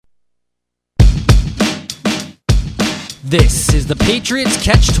This is the Patriots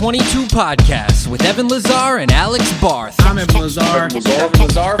Catch-22 podcast with Evan Lazar and Alex Barth. I'm Evan Lazar. Evan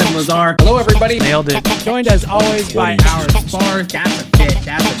Lazar. Hello, everybody. Nailed it. Joined as always by our Barth. That's a fit.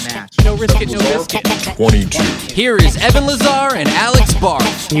 That's a match. No risk it, no biscuit. 22. Here is Evan Lazar and Alex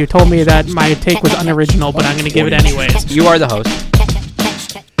Barth. You told me that my take was unoriginal, but I'm going to give it anyways. You are the host.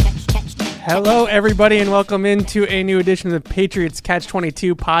 Hello, everybody, and welcome into a new edition of the Patriots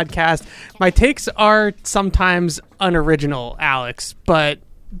Catch-22 podcast. My takes are sometimes unoriginal, Alex, but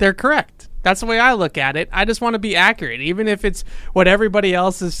they're correct. That's the way I look at it. I just want to be accurate, even if it's what everybody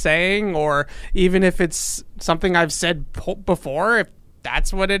else is saying, or even if it's something I've said before. If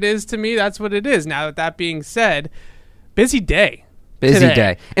that's what it is to me, that's what it is. Now, with that being said, busy day. Busy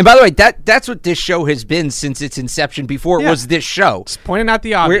day. And by the way, that's what this show has been since its inception. Before it was this show. Just pointing out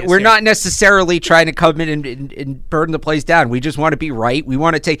the obvious. We're not necessarily trying to come in and burn the place down. We just want to be right. We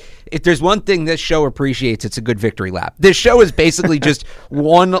want to take... If there's one thing this show appreciates, it's a good victory lap. This show is basically just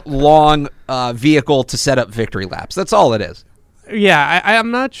one long vehicle to set up victory laps. That's all it is. Yeah, I'm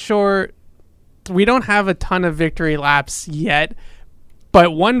not sure. We don't have a ton of victory laps yet.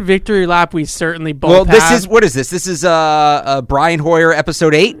 But one victory lap we certainly both have. What is this? This is Brian Hoyer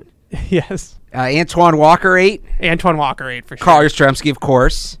episode 8? Yes. Antoine Walker 8? Antoine Walker 8 for sure. Carl Yastrzemski, of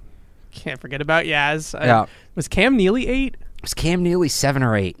course. Can't forget about Yaz. Yeah. Was Cam Neely 8? Was Cam Neely 7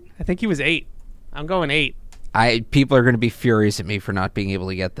 or 8? I think he was 8. I'm going 8. People are going to be furious at me for not being able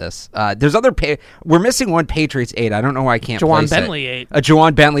to get this. There's other... We're missing one Patriots 8. I don't know why I can't Juwan place Bentley it. 8. A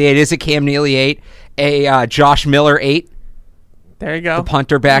Juwan Bentley 8. Is a Cam Neely 8. A Josh Miller 8. There you go. The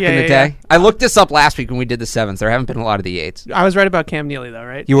punter back in the day. Yeah. I looked this up last week when we did the 7s. There haven't been a lot of the 8s. I was right about Cam Neely, though,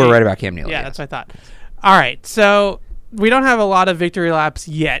 right? You were right about Cam Neely. Yeah, that's what I thought. All right, so we don't have a lot of victory laps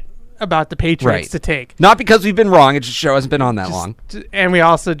yet about the Patriots to take. Not because we've been wrong. It just show hasn't been on that long. And we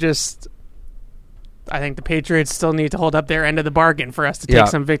also I think the Patriots still need to hold up their end of the bargain for us to take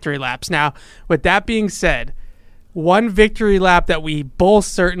some victory laps. Now, with that being said, one victory lap that we both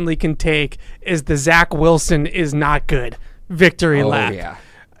certainly can take is the Zach Wilson is not good victory lap. Yeah.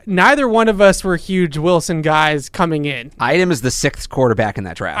 Neither one of us were huge Wilson guys coming in. I had him as the 6th quarterback in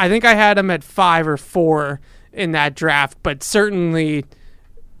that draft. I think I had him at 5 or 4 in that draft, but certainly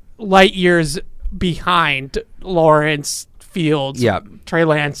light years behind Lawrence, Fields, Trey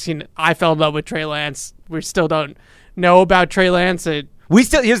Lance. I fell in love with Trey Lance. We still don't know about Trey Lance. The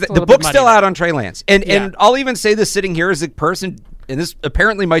book's still out on Trey Lance. And I'll even say this sitting here as a person, and this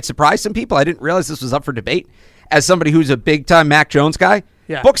apparently might surprise some people. I didn't realize this was up for debate. As somebody who's a big-time Mac Jones guy,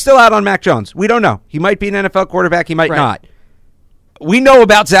 book's still out on Mac Jones. We don't know. He might be an NFL quarterback. He might not. We know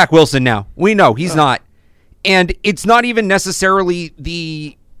about Zach Wilson now. We know he's not. And it's not even necessarily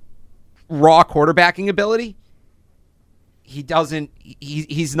the raw quarterbacking ability. He doesn't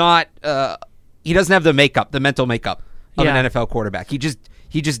have the mental makeup of an NFL quarterback. He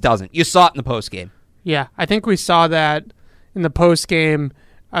just doesn't. You saw it in the post game. Yeah, I think we saw that in the post game.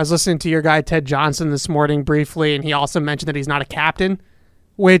 I was listening to your guy Ted Johnson this morning briefly, and he also mentioned that he's not a captain,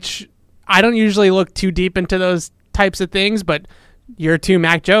 which I don't usually look too deep into those types of things, but year 2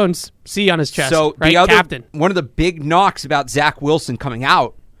 Mac Jones, C on his chest, so right? Captain. One of the big knocks about Zach Wilson coming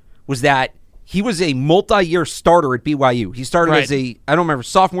out was that he was a multi-year starter at BYU. He started as I don't remember,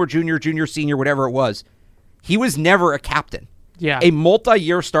 sophomore, junior, senior, whatever it was. He was never a captain. Yeah. A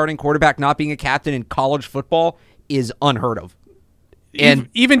multi-year starting quarterback not being a captain in college football is unheard of. And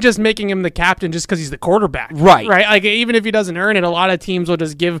even just making him the captain just because he's the quarterback. Right. Like, even if he doesn't earn it, a lot of teams will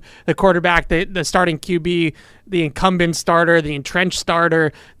just give the quarterback the starting QB, the incumbent starter, the entrenched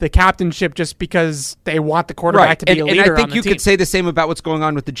starter, the captainship just because they want the quarterback to be a leader on the team. And I think you could say the same about what's going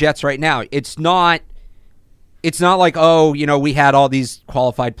on with the Jets right now. It's not like, we had all these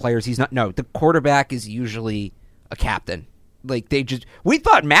qualified players. He's not. No, the quarterback is usually a captain. Like we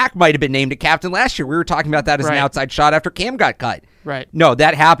thought Mac might have been named a captain last year. We were talking about that as an outside shot after Cam got cut. Right. No,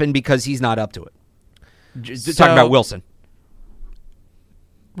 that happened because he's not up to it. Talking about Wilson.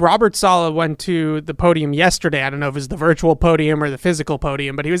 Robert Saleh went to the podium yesterday. I don't know if it was the virtual podium or the physical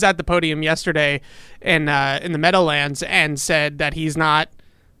podium, but he was at the podium yesterday in the Meadowlands and said that he's not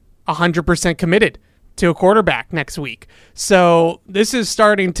 100% committed to a quarterback next week. So this is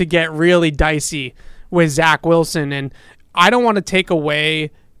starting to get really dicey with Zach Wilson, and I don't want to take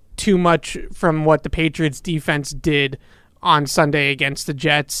away too much from what the Patriots defense did on Sunday against the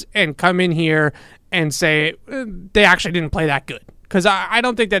Jets and come in here and say they actually didn't play that good, because I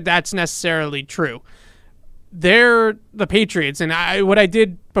don't think that that's necessarily true. They're the Patriots, and what I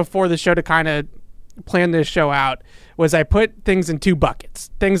did before the show to kind of plan this show out was I put things in two buckets.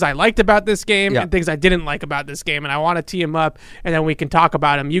 Things I liked about this game and things I didn't like about this game, and I want to tee them up, and then we can talk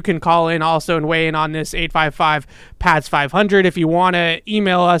about them. You can call in also and weigh in on this, 855-PATS-500. If you want to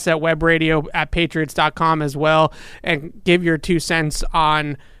email us at webradio@patriots.com as well, and give your 2 cents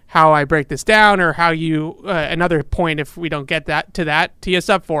on how I break this down, or how you another point if we don't get that, tee us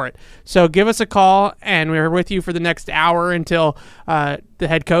up for it. So give us a call, and we're with you for the next hour until the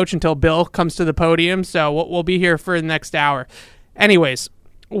head coach, until Bill comes to the podium. So we'll be here for the next hour. Anyways,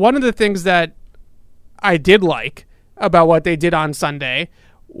 one of the things that I did like about what they did on Sunday,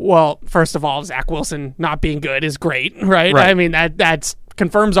 well, first of all, Zach Wilson not being good is great, right? I mean, that's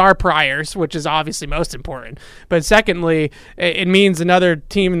confirms our priors, which is obviously most important. But secondly, it means another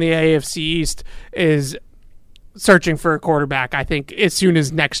team in the AFC East is searching for a quarterback, I think, as soon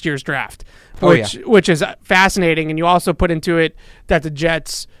as next year's draft, which is fascinating. And you also put into it that the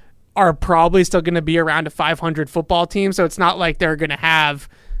Jets are probably still going to be around a 500 football team, so it's not like they're going to have...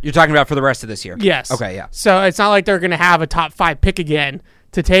 You're talking about for the rest of this year? Yes. Okay, yeah. So it's not like they're going to have a top 5 pick again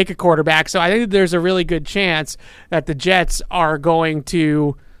to take a quarterback. So I think there's a really good chance that the Jets are going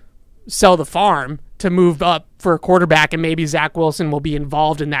to sell the farm to move up for a quarterback, and maybe Zach Wilson will be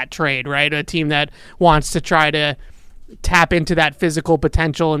involved in that trade, right? A team that wants to try to tap into that physical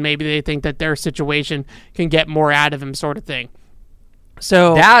potential, and maybe they think that their situation can get more out of him, sort of thing.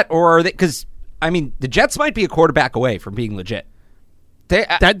 So that, or because I mean, the Jets might be a quarterback away from being legit.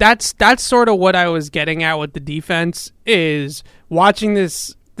 That's sort of what I was getting at with the defense, is watching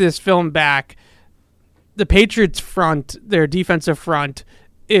this film back. The Patriots front, their defensive front,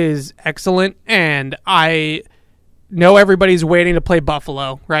 is excellent, and I know everybody's waiting to play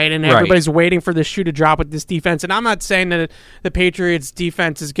Buffalo, right? And everybody's waiting for the shoe to drop with this defense. And I'm not saying that the Patriots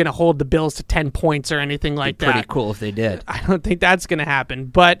defense is going to hold the Bills to 10 points or anything like that. Pretty cool if they did. I don't think that's going to happen.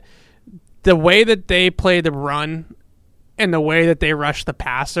 But the way that they play the run and the way that they rush the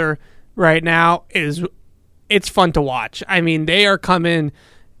passer right now it's fun to watch. I mean, they are coming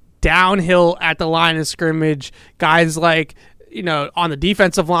downhill at the line of scrimmage. Guys like, on the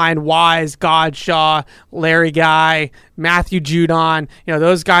defensive line, Wise, Godshaw, Larry Guy, Matthew Judon,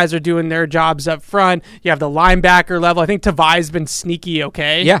 those guys are doing their jobs up front. You have the linebacker level. I think Tavai's been sneaky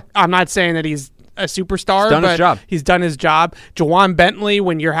okay. Yeah. I'm not saying that he's a superstar, he's done his job. Jawan Bentley,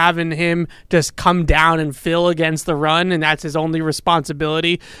 when you're having him just come down and fill against the run, and that's his only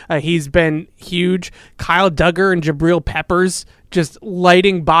responsibility, he's been huge. Kyle Duggar and Jabril Peppers just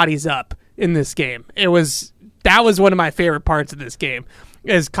lighting bodies up in this game. That was one of my favorite parts of this game,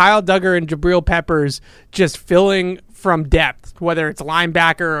 is Kyle Duggar and Jabril Peppers just filling from depth, whether it's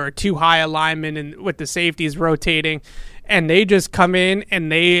linebacker or too high a lineman, and with the safeties rotating, and they just come in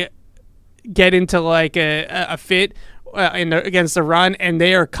and they get into like a fit against the run, and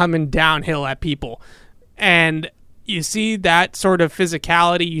they are coming downhill at people. And you see that sort of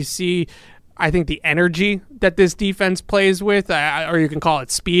physicality. You see, I think, the energy that this defense plays with, or you can call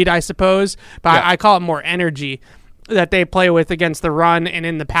it speed, I suppose, but I call it more energy that they play with against the run and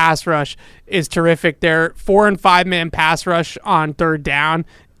in the pass rush is terrific. Their 4 and 5 man pass rush on third down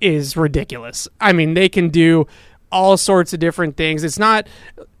is ridiculous. I mean, they can do all sorts of different things. It's not...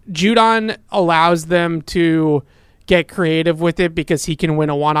 Judon allows them to get creative with it because he can win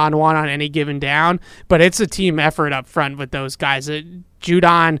a one-on-one on any given down, but it's a team effort up front with those guys.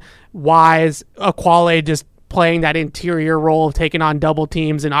 Judon, Wise, Aquale just playing that interior role of taking on double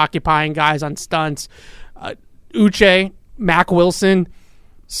teams and occupying guys on stunts. Uche, Mac Wilson.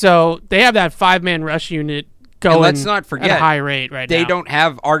 So they have that 5-man rush unit going, and let's not forget, at a high rate right now. They don't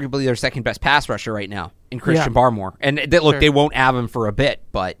have arguably their second best pass rusher right now in Christian Barmore. And they won't have him for a bit,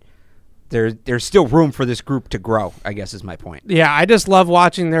 but there's still room for this group to grow, I guess is my point. Yeah, I just love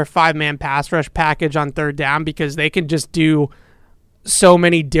watching their 5-man pass rush package on third down because they can just do so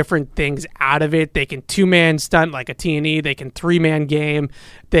many different things out of it. They can 2-man stunt like a T&E. They can 3-man game.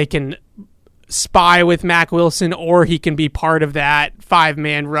 They can spy with Mac Wilson, or he can be part of that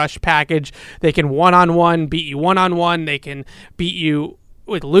 5-man rush package. They can one-on-one, beat you one-on-one. They can beat you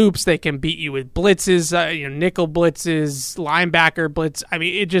with loops. They can beat you with blitzes, nickel blitzes, linebacker blitz. I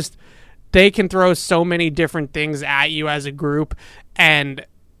mean, they can throw so many different things at you as a group, and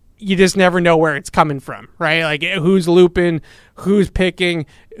you just never know where it's coming from, right? Like, who's looping, who's picking,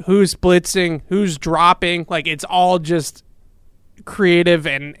 who's blitzing, who's dropping. Like, it's all just creative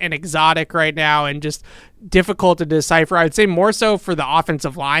and exotic right now, and just difficult to decipher. I would say more so for the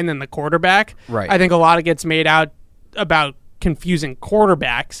offensive line than the quarterback. Right. I think a lot of gets made out about confusing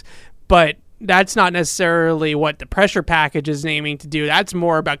quarterbacks, but that's not necessarily what the pressure package is aiming to do. That's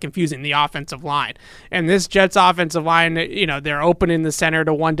more about confusing the offensive line. And this Jets offensive line, they're opening the center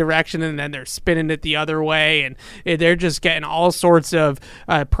to one direction and then they're spinning it the other way. And they're just getting all sorts of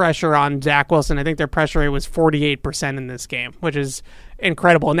pressure on Zach Wilson. I think their pressure rate was 48% in this game, which is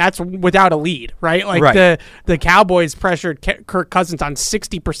incredible, and that's without a lead, right? The Cowboys pressured Kirk Cousins on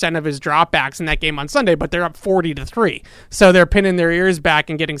 60% of his dropbacks in that game on Sunday, but they're up 40-3, so they're pinning their ears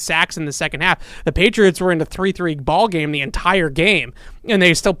back and getting sacks in the second half. The Patriots were in a 3-3 ball game the entire game, and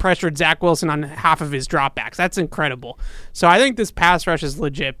they still pressured Zach Wilson on half of his dropbacks. That's incredible. So I think this pass rush is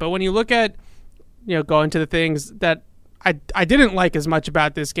legit, but when you look at going to the things that I didn't like as much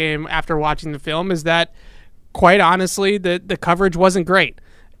about this game after watching the film is that, quite honestly, the coverage wasn't great.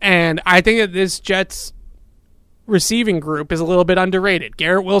 And I think that this Jets receiving group is a little bit underrated.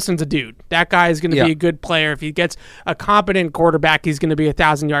 Garrett Wilson's a dude. That guy is going to be a good player. If he gets a competent quarterback, he's going to be a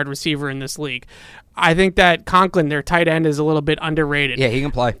 1,000-yard receiver in this league. I think that Conklin, their tight end, is a little bit underrated. Yeah, he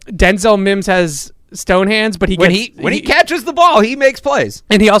can play. Denzel Mims has stone hands, but when he catches the ball, he makes plays.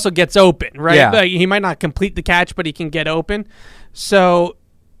 And he also gets open, right? Yeah. He might not complete the catch, but he can get open. So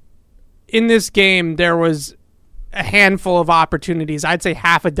in this game, there was a handful of opportunities, I'd say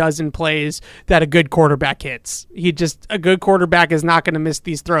half a dozen plays that a good quarterback hits. A good quarterback is not going to miss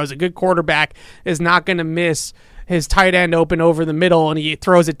these throws. A good quarterback is not going to miss his tight end open over the middle and he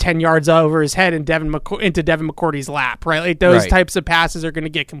throws it 10 yards over his head and into Devin McCourty's lap, right? Like those types of passes are going to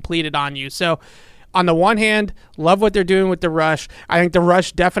get completed on you. So on the one hand, love what they're doing with the rush. I think the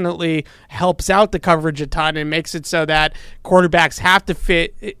rush definitely helps out the coverage a ton and makes it so that quarterbacks have to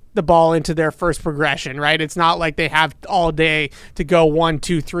fit the ball into their first progression, right? It's not like they have all day to go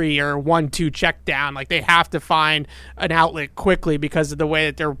 1-2-3 or 1-2 check down. Like they have to find an outlet quickly because of the way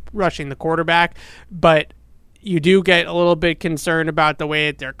that they're rushing the quarterback. But you do get a little bit concerned about the way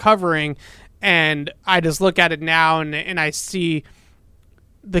that they're covering. And I just look at it now and I see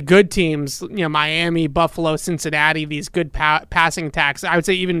the good teams, Miami, Buffalo, Cincinnati, these good passing attacks. I would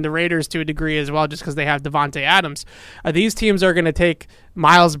say even the Raiders to a degree as well, just because they have Devontae Adams. These teams are going to take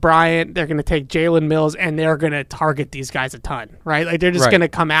Miles Bryant, they're going to take Jalen Mills, and they're going to target these guys a ton, right? Like they're just going to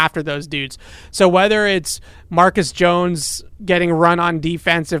come after those dudes. So whether it's Marcus Jones getting run on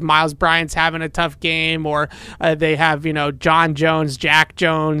defense if Miles Bryant's having a tough game, or they have John Jones, Jack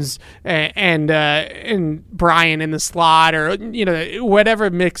Jones, and Brian in the slot, or whatever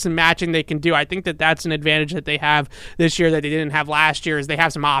mix and matching they can do. I think that that's an advantage that they have this year that they didn't have last year. Is they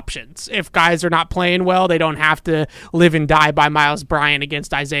have some options. If guys are not playing well, they don't have to live and die by Miles Bryant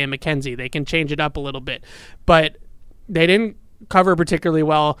against Isaiah McKenzie. They can change it up a little bit, but they didn't cover particularly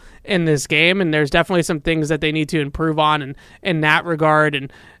well in this game, and there's definitely some things that they need to improve on in that regard.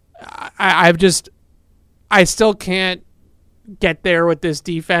 And I still can't get there with this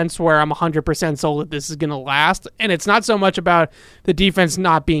defense where I'm 100% sold that this is going to last. And it's not so much about the defense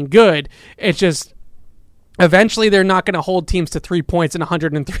not being good. It's just eventually they're not going to hold teams to 3 points and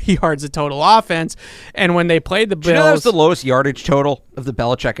 103 yards of total offense. And when they played the Bills... that was the lowest yardage total of the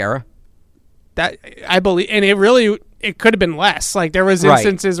Belichick era? That I believe, and it could have been less. Like there was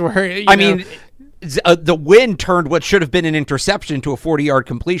instances where the wind turned what should have been an interception to a 40-yard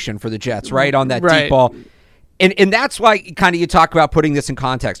completion for the Jets, right, on that deep ball. And that's why kind of you talk about putting this in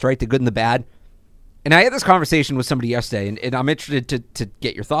context, right, the good and the bad. And I had this conversation with somebody yesterday, and I'm interested to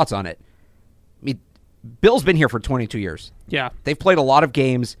get your thoughts on it. I mean, Bill's been here for 22 years. Yeah. They've played a lot of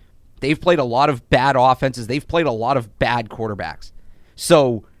games. They've played a lot of bad offenses. They've played a lot of bad quarterbacks.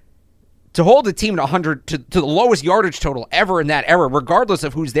 So to hold a team to 100 to the lowest yardage total ever in that era, regardless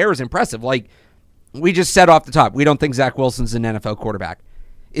of who's there, is impressive. Like we just said off the top, we don't think Zach Wilson's an NFL quarterback.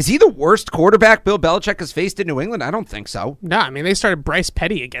 Is he the worst quarterback Bill Belichick has faced in New England? I don't think so. No, I mean, they started Bryce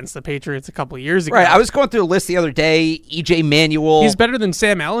Petty against the Patriots a couple of years ago. Right, I was going through a list the other day. E.J. Manuel. He's better than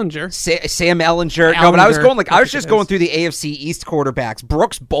Sam Ehlinger. Sam Ehlinger. No, but I was just going through the AFC East quarterbacks.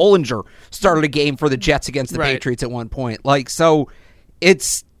 Brooks Bollinger started a game for the Jets against the Patriots at one point. Like, so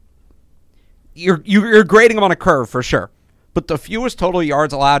it's... You're grading him on a curve for sure. But the fewest total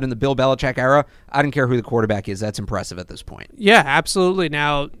yards allowed in the Bill Belichick era, I don't care who the quarterback is. That's impressive at this point. Yeah, absolutely.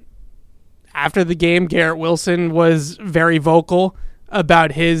 Now, after the game, Garrett Wilson was very vocal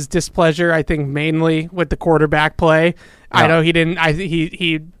about his displeasure, I think mainly with the quarterback play. No. I know he didn't.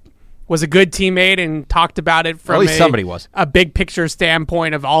 He was a good teammate and talked about it from somebody was a big picture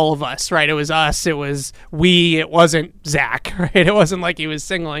standpoint of all of us, right? It was us, it was we, it wasn't Zach, right? It wasn't like he was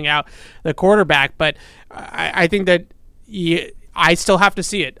singling out the quarterback, but I think that I still have to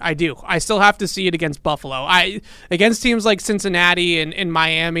see it. I do. I still have to see it against Buffalo. Against teams like Cincinnati and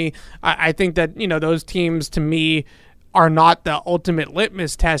Miami, I think that, those teams to me are not the ultimate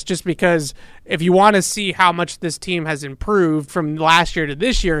litmus test, just because if you want to see how much this team has improved from last year to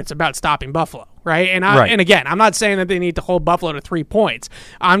this year, it's about stopping Buffalo, right? And again, I'm not saying that they need to hold Buffalo to 3 points.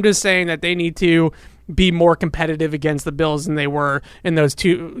 I'm just saying that they need to be more competitive against the Bills than they were in those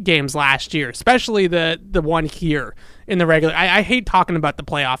 2 games last year, especially the one here in the regular. I hate talking about the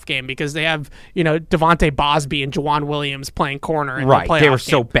playoff game because they have, Devontae Bosby and Jawan Williams playing corner in the playoff They were game.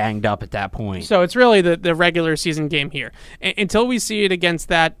 so banged up at that point. So it's really the regular season game here. Until we see it against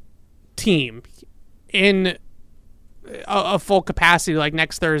that team in a full capacity, like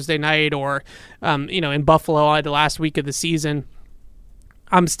next Thursday night or, in Buffalo the last week of the season,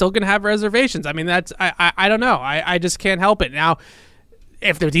 I'm still going to have reservations. I mean, I don't know. I just can't help it. Now,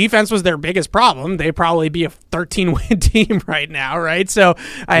 if their defense was their biggest problem, they'd probably be a 13-win team right now, right? So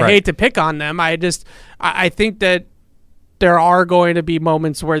I hate to pick on them. I think that there are going to be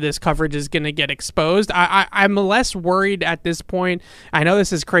moments where this coverage is going to get exposed. I'm less worried at this point. I know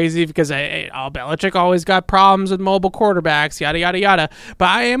this is crazy because Belichick always got problems with mobile quarterbacks, yada, yada, yada. But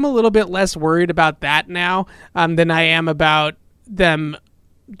I am a little bit less worried about that now than I am about them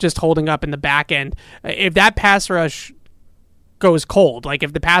just holding up in the back end. If that pass rush goes cold, like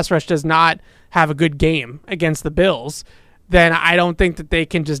if the pass rush does not have a good game against the Bills, then I don't think that they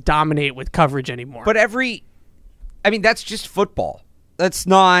can just dominate with coverage anymore. But that's just football. That's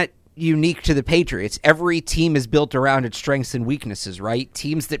not unique to the Patriots. Every team is built around its strengths and weaknesses, right?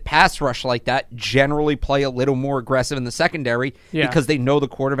 Teams that pass rush like that generally play a little more aggressive in the secondary because they know the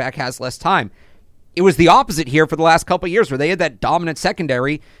quarterback has less time. It was the opposite here for the last couple of years where they had that dominant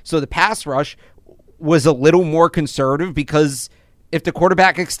secondary, so the pass rush was a little more conservative because if the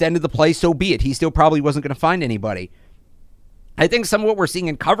quarterback extended the play, so be it. He still probably wasn't going to find anybody. I think some of what we're seeing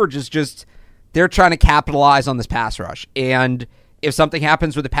in coverage is just they're trying to capitalize on this pass rush. And if something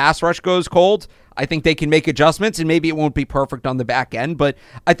happens where the pass rush goes cold, I think they can make adjustments, and maybe it won't be perfect on the back end, but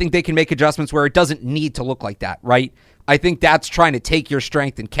I think they can make adjustments where it doesn't need to look like that, right? I think that's trying to take your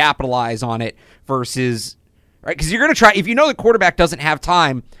strength and capitalize on it versus, right? Because you're going to try, if you know the quarterback doesn't have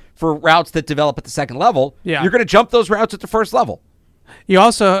time for routes that develop at the second level, you're going to jump those routes at the first level. You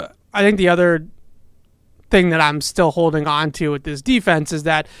also, I think the other thing that I'm still holding on to with this defense is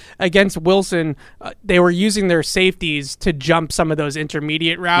that against Wilson, they were using their safeties to jump some of those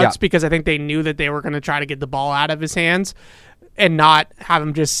intermediate routes because I think they knew that they were going to try to get the ball out of his hands and not have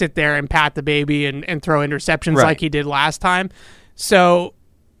him just sit there and pat the baby and throw interceptions like he did last time. So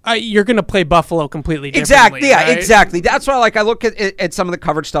you're going to play Buffalo completely differently. Exactly. That's why I look at some of the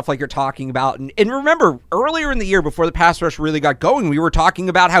coverage stuff like you're talking about. And remember, earlier in the year, before the pass rush really got going, we were talking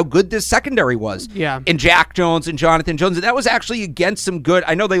about how good this secondary was. Yeah. And Jack Jones and Jonathan Jones. And that was actually against some good,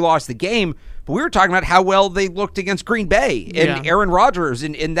 I know they lost the game, but we were talking about how well they looked against Green Bay and Aaron Rodgers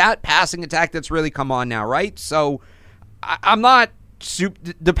and in that passing attack that's really come on now, right? So I'm not...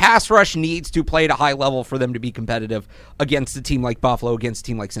 The pass rush needs to play at a high level for them to be competitive against a team like Buffalo, against a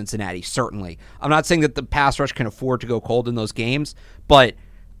team like Cincinnati, certainly. I'm not saying that the pass rush can afford to go cold in those games, but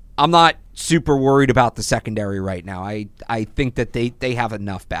I'm not super worried about the secondary right now. I think that they have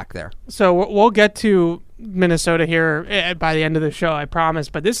enough back there. So we'll get to Minnesota here by the end of the show, I promise,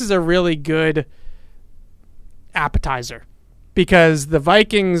 but this is a really good appetizer because the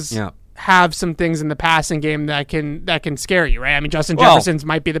Vikings... have some things in the passing game that can scare you, right? I mean, Justin Jefferson's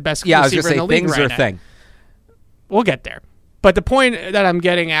might be the best receiver in the league right now. We'll get there. But the point that I'm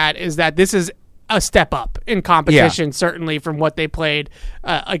getting at is that this is a step up in competition, certainly from what they played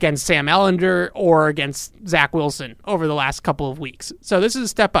against Sam Ellinger or against Zach Wilson over the last couple of weeks. So this is a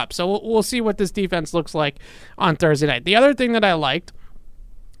step up. So we'll see what this defense looks like on Thursday night. The other thing that I liked,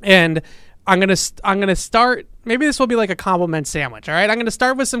 and I'm gonna start. Maybe this will be like a compliment sandwich. All right, I'm gonna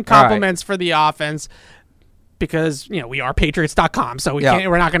start with some compliments for the offense because we are Patriots.com, so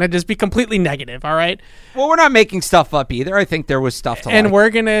we're not gonna just be completely negative. All right. Well, we're not making stuff up either. I think there was stuff to like. And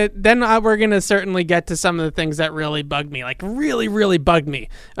we're gonna certainly get to some of the things that really bugged me, like really, really bugged me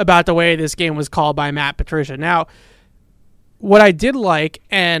about the way this game was called by Matt Patricia. Now, what I did like,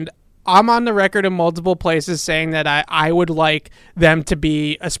 and I'm on the record in multiple places saying that I would like them to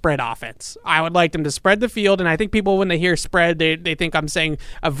be a spread offense. I would like them to spread the field, and I think people, when they hear spread, they think I'm saying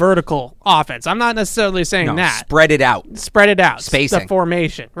a vertical offense. I'm not necessarily saying that. Spread it out. Spacing. The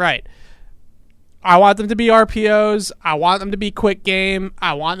formation, right. I want them to be RPOs. I want them to be quick game.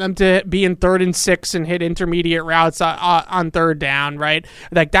 I want them to be in 3rd and 6 and hit intermediate routes on 3rd down, right?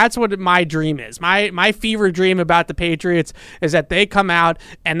 Like, that's what my dream is. My fever dream about the Patriots is that they come out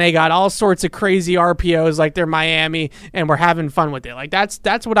and they got all sorts of crazy RPOs like they're Miami and we're having fun with it. Like,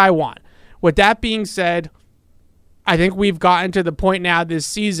 that's what I want. With that being said, I think we've gotten to the point now this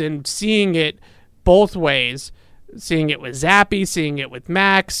season, seeing it both ways, seeing it with Zappy, seeing it with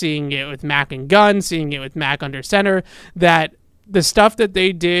Mac, seeing it with Mac and Gunn, seeing it with Mac under center, that the stuff that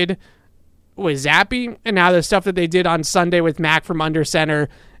they did with Zappy and now the stuff that they did on Sunday with Mac from under center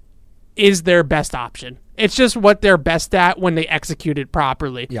is their best option. It's just what they're best at when they execute it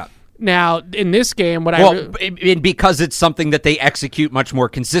properly. Yeah. Now, in this game, because it's something that they execute much more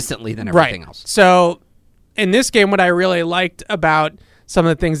consistently than everything else. So, in this game, what I really liked about some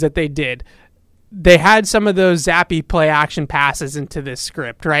of the things that they did, they had some of those Zappy play action passes into this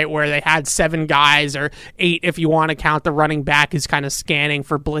script, right, where they had 7 guys or 8 if you want to count the running back who's kind of scanning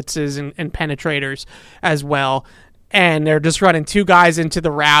for blitzes and penetrators as well. And they're just running 2 guys into the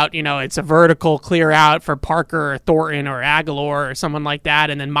route. It's a vertical clear out for Parker or Thornton or Aguilar or someone like that.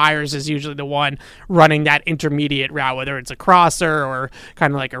 And then Myers is usually the one running that intermediate route, whether it's a crosser or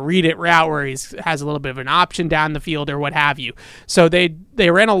kind of like a read it route where he has a little bit of an option down the field or what have you. So they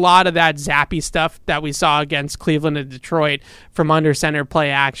ran a lot of that Zappy stuff that we saw against Cleveland and Detroit from under center play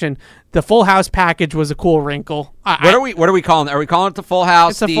action. The full house package was a cool wrinkle. What are we calling it? Are we calling it the full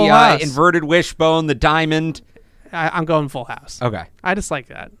house? It's a full house. Inverted wishbone, the diamond? I'm going full house. Okay. I just like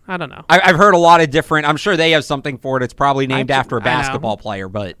that. I don't know. I've heard a lot of different. I'm sure they have something for it. It's probably named after a basketball player,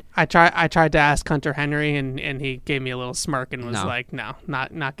 but I tried to ask Hunter Henry, and he gave me a little smirk and was like, "No,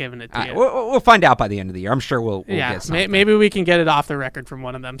 not giving it to you." We'll find out by the end of the year. I'm sure we'll get something. Maybe we can get it off the record from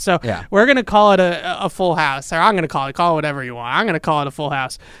one of them. So we're gonna call it a full house, or I'm gonna call it whatever you want. I'm gonna call it a full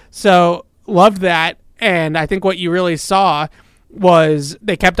house. So loved that, and I think what you really saw was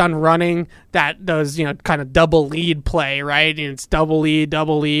they kept on running those kind of double lead play, right? And it's double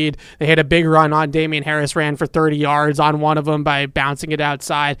lead. They hit a big run on Damian Harris, ran for 30 yards on one of them by bouncing it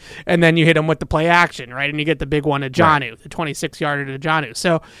outside, and then you hit him with the play action, right? And you get the big one to Jonnu, the 26-yarder to Jonnu.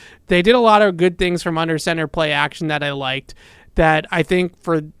 So they did a lot of good things from under center play action that I liked, that I think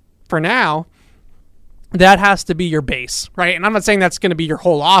for now, that has to be your base, right? And I'm not saying that's going to be your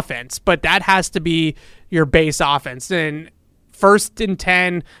whole offense, but that has to be your base offense. And 1st and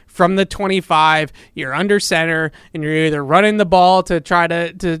 10 from the 25, you're under center, and you're either running the ball to try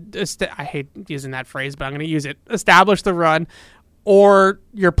I hate using that phrase, but I'm going to use it, establish the run, or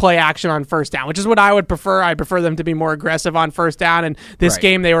your play action on 1st down, which is what I would prefer. I prefer them to be more aggressive on 1st down, and this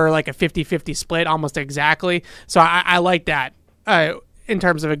game they were like a 50-50 split almost exactly. So I like that in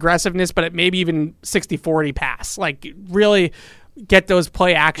terms of aggressiveness, but it maybe even 60-40 pass. Like, really get those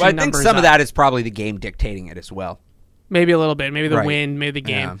play action numbers. I think some of that is probably the game dictating it as well. Maybe a little bit. Maybe the wind, maybe the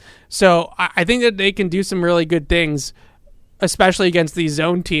game. Yeah. So I think that they can do some really good things, especially against these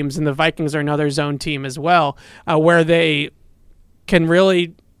zone teams, and the Vikings are another zone team as well, where they can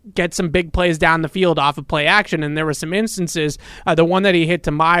really get some big plays down the field off of play action. And there were some instances, the one that he hit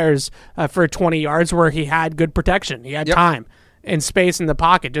to Myers for 20 yards where he had good protection. He had time and space in the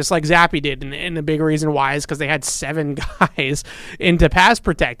pocket, just like Zappy did. And the big reason why is because they had 7 guys into pass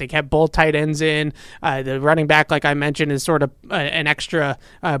protect. They kept both tight ends in. The running back, like I mentioned, is sort of an extra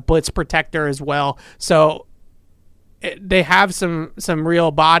blitz protector as well. So they have some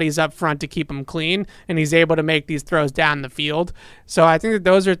real bodies up front to keep him clean, and he's able to make these throws down the field. So I think that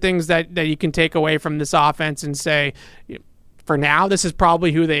those are things that you can take away from this offense and say, for now, this is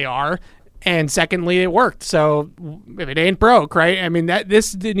probably who they are. And secondly, it worked. So if it ain't broke, right? I mean,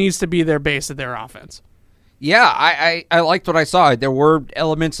 this needs to be their base of their offense. Yeah, I liked what I saw. There were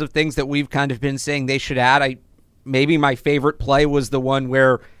elements of things that we've kind of been saying they should add. Maybe my favorite play was the one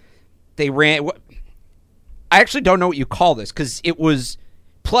where they ran. I actually don't know what you call this, because it was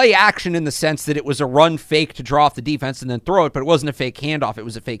play action in the sense that it was a run fake to draw off the defense and then throw it, but it wasn't a fake handoff. It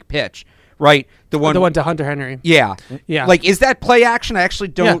was a fake pitch, right? The one to Hunter Henry. Yeah. Like, is that play action? I actually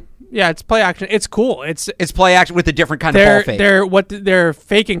don't. Yeah, it's play action. It's cool. It's play action with a different kind of ball fake. They're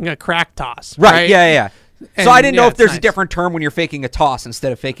faking a crack toss. Right. Yeah. So I didn't know if there's a different term when you're faking a toss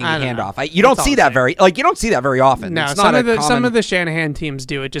instead of faking a handoff. You don't see that very often. No, it's some of the Shanahan teams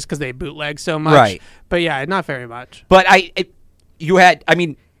do it just because they bootleg so much. Right. But yeah, not very much. But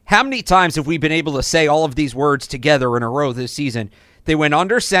how many times have we been able to say all of these words together in a row this season? They went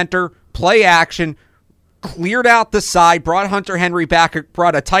under center, play action, cleared out the side, brought Hunter Henry back,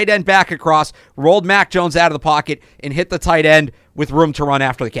 brought a tight end back across, rolled Mac Jones out of the pocket, and hit the tight end with room to run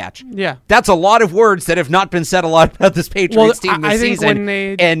after the catch. Yeah. That's a lot of words that have not been said a lot about this Patriots team this season.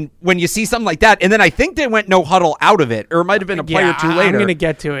 And when you see something like that, and then I think they went no huddle out of it, or it might have been a play or two later. I'm going to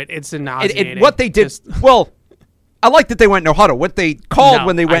get to it. It's nauseating. What they did, I like that they went no huddle. What they called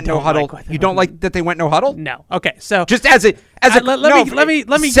when they went no huddle, you don't like that they went no huddle? No. Okay, so just let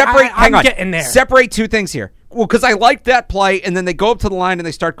me separate. Hang on, getting there. Separate two things here. Well, because I like that play, and then they go up to the line and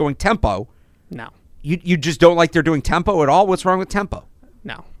they start going tempo. No, you just don't like they're doing tempo at all. What's wrong with tempo?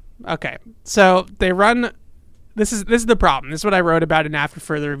 No. Okay, so they run this is the problem. This is what I wrote about in After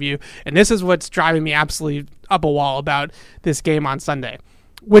Further Review, and this is what's driving me absolutely up a wall about this game on Sunday.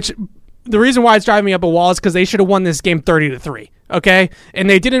 Which the reason why it's driving me up a wall is because they should have won this game 30-3. Okay, and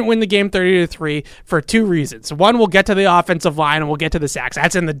they didn't win the game 30-3 for two reasons. One, we'll get to the offensive line and we'll get to the sacks.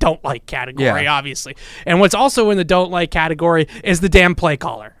 That's in the don't like category, obviously. And what's also in the don't like category is the damn play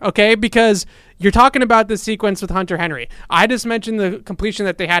caller. Okay, because you're talking about the sequence with Hunter Henry. I just mentioned the completion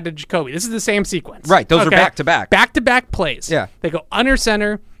that they had to Jacoby. This is the same sequence. Right, those are back-to-back. Back-to-back plays. Yeah. They go under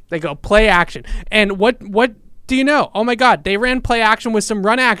center, they go play action. And what do you know? Oh my God, they ran play action with some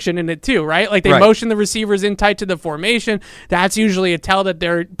run action in it too, right? Like they motion the receivers in tight to the formation. That's usually a tell that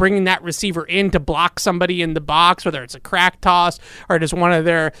they're bringing that receiver in to block somebody in the box, whether it's a crack toss or just one of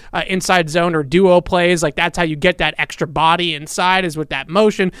their inside zone or duo plays. Like that's how you get that extra body inside, is with that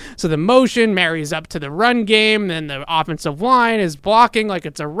motion. So the motion marries up to the run game, then the offensive line is blocking like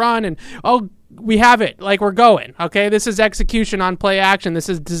it's a run, and we have it, like we're going. Okay, this is execution on play action. This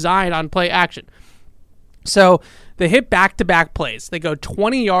is design on play action. So they hit back-to-back plays. They go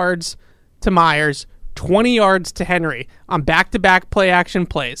 20 yards to Myers, 20 yards to Henry on back-to-back play-action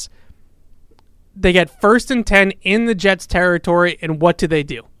plays. They get 1st and 10 in the Jets' territory, and what do?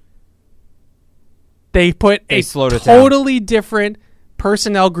 They put a totally different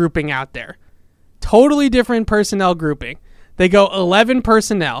personnel grouping out there. Totally different personnel grouping. They go 11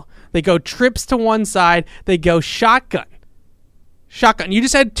 personnel. They go trips to one side. They go shotgun. You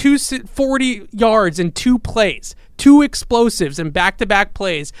just had 240 yards in 2 plays, 2 explosives in back-to-back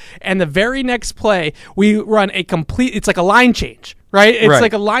plays, and the very next play, we run it's like a line change, right? It's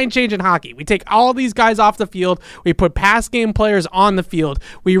like a line change in hockey. We take all these guys off the field, we put pass game players on the field,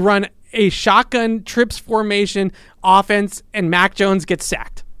 we run a shotgun trips formation offense, and Mac Jones gets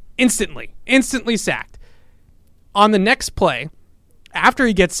sacked. Instantly sacked. On the next play, after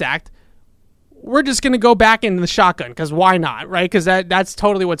he gets sacked, we're just going to go back into the shotgun because why not, right? Because that's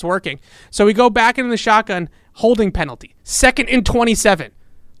totally what's working. So we go back into the shotgun, holding penalty. 2nd and 27.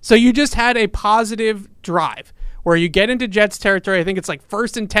 So you just had a positive drive where you get into Jets territory. I think it's like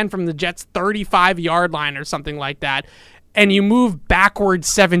 1st and 10 from the Jets 35-yard line or something like that. And you move backwards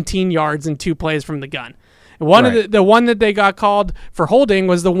 17 yards in 2 plays from the gun. Of the one that they got called for holding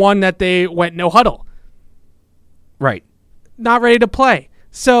was the one that they went no huddle. Right. Not ready to play.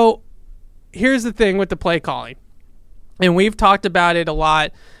 So here's the thing with the play calling, and we've talked about it a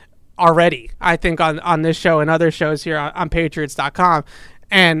lot already, I think, on this show and other shows here on Patriots.com.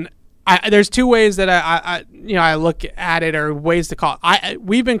 And there's 2 ways that I look at it, or ways to call it.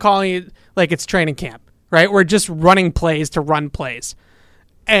 We've been calling it like it's training camp, right? We're just running plays to run plays.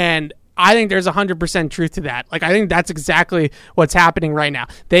 And I think there's 100% truth to that. Like, I think that's exactly what's happening right now.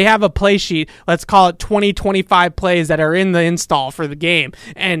 They have a play sheet, let's call it 20, 25 plays that are in the install for the game,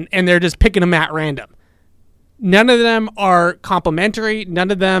 and they're just picking them at random. None of them are complementary. None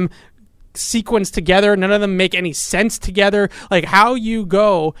of them sequence together. None of them make any sense together. Like, how you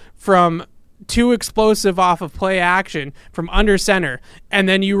go from 2 explosive off of play action from under center, and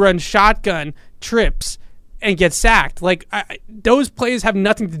then you run shotgun trips and get sacked. Like, those plays have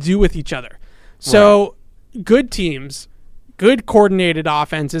nothing to do with each other. So good teams, good coordinated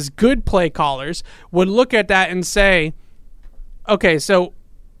offenses, good play callers would look at that and say, okay, so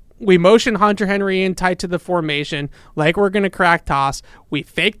we motion Hunter Henry in tight to the formation like we're going to crack toss. We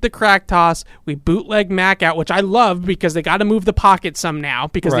fake the crack toss. We bootleg Mac out, which I love because they got to move the pocket some now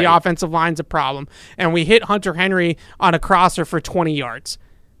because the offensive line's a problem. And we hit Hunter Henry on a crosser for 20 yards.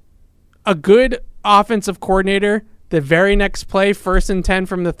 A good offensive coordinator, the very next play, 1st and 10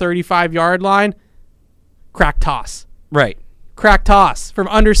 from the 35-yard line, crack toss. Right. Crack toss from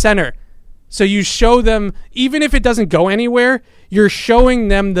under center. So you show them, even if it doesn't go anywhere, you're showing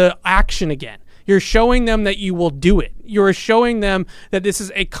them the action again. You're showing them that you will do it. You're showing them that this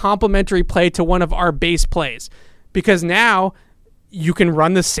is a complementary play to one of our base plays. Because now you can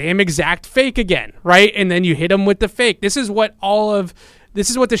run the same exact fake again, right? And then you hit them with the fake. This is what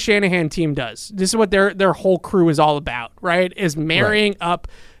the Shanahan team does. This is what their whole crew is all about, right? Is marrying up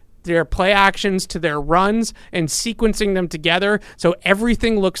their play actions to their runs and sequencing them together so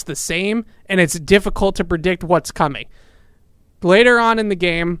everything looks the same and it's difficult to predict what's coming. Later on in the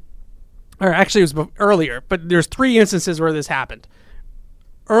game, or actually it was earlier, but there's 3 instances where this happened.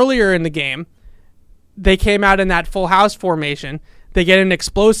 Earlier in the game, they came out in that full house formation. They get an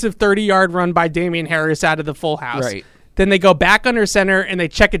explosive 30-yard run by Damian Harris out of the full house. Right. Then they go back under center and they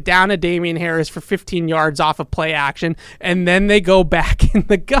check it down to Damian Harris for 15 yards off of play action, and then they go back in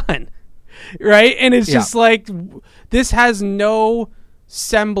the gun, right? And it's just like, this has no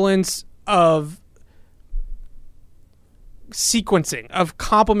semblance of sequencing, of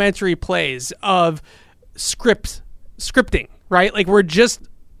complementary plays, of scripting, right? Like we're just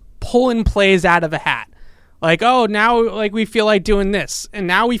pulling plays out of a hat. Like, oh, now like we feel like doing this, and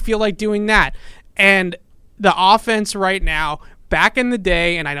now we feel like doing that. And the offense right now, back in the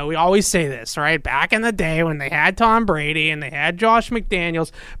day, and I know we always say this, right? Back in the day when they had Tom Brady and they had Josh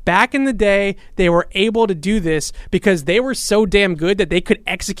McDaniels, back in the day, they were able to do this because they were so damn good that they could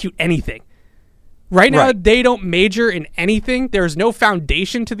execute anything. Right now, they don't major in anything. There's no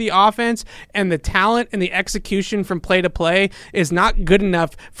foundation to the offense, and the talent and the execution from play to play is not good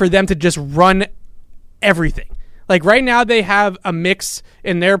enough for them to just run everything. Like right now, they have a mix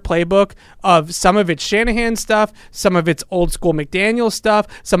in their playbook of some of it's Shanahan stuff, some of it's old school McDaniel stuff,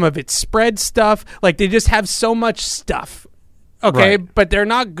 some of it's spread stuff. Like they just have so much stuff, okay? Right. But they're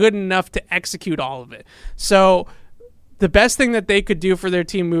not good enough to execute all of it. So the best thing that they could do for their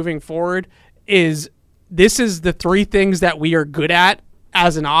team moving forward is this is the three things that we are good at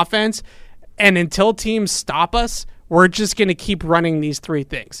as an offense. And until teams stop us, we're just going to keep running these three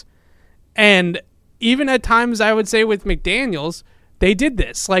things. And even at times, I would say with McDaniels, they did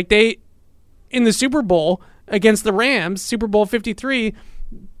this. Like they, in the Super Bowl against the Rams, Super Bowl 53,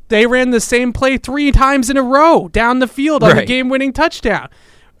 they ran the same play 3 times in a row down the field on the game-winning touchdown.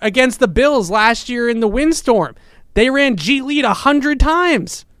 Against the Bills last year in the windstorm, they ran G Lead 100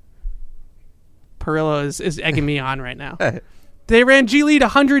 times. Perillo is egging me on right now. They ran G Lead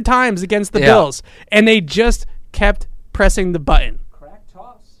 100 times against the Bills, and they just kept pressing the button.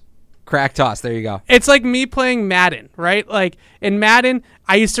 Crack toss. There you go. It's like me playing Madden, right? Like in Madden,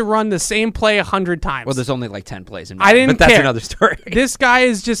 I used to run the same play 100 times. Well, there's only like 10 plays in Madden. I didn't but that's care. Another story. This guy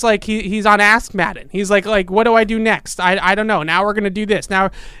is just like he's on Ask Madden. He's like what do I do next? I don't know. Now we're gonna do this.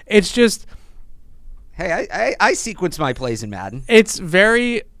 Now it's just. Hey, I sequence my plays in Madden. It's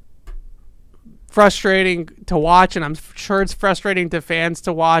very frustrating to watch, and I'm sure it's frustrating to fans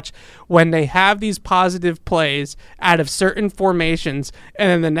to watch when they have these positive plays out of certain formations, and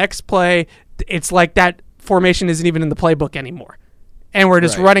then the next play, it's like that formation isn't even in the playbook anymore, and we're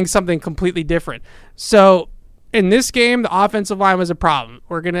just running something completely different. So in this game, the offensive line was a problem.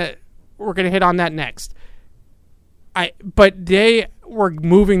 We're gonna hit on that next. But they were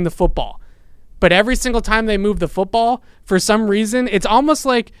moving the football, but every single time they move the football, for some reason, it's almost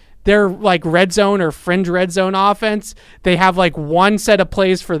like they're like red zone or fringe red zone offense. They have like one set of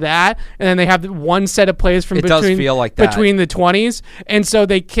plays for that, and then they have one set of plays from between the 20s, and so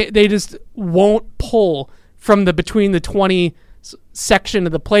they just won't pull from the between the 20 section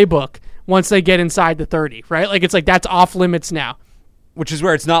of the playbook once they get inside the 30, right? Like it's like that's off limits now. Which is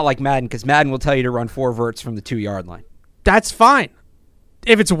where it's not like Madden, because Madden will tell you to run 4 verts from the 2-yard line. That's fine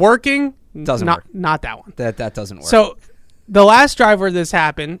if it's working. Doesn't work. Not that one. That doesn't work. So. The last drive where this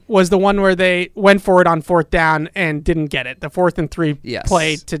happened was the one where they went for it on 4th down and didn't get it. The 4th and 3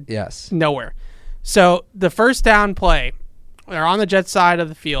 play to nowhere. So the first down play, they're on the Jets side of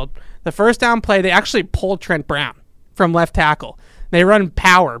the field. The first down play, they actually pulled Trent Brown from left tackle. They run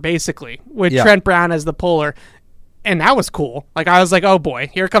power, basically, with Trent Brown as the puller. And that was cool. Like I was like, oh boy,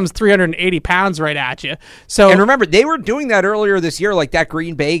 here comes 380 pounds right at you. So, and remember, they were doing that earlier this year, like that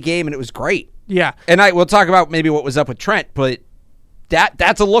Green Bay game, and it was great. Yeah. And we'll talk about maybe what was up with Trent, but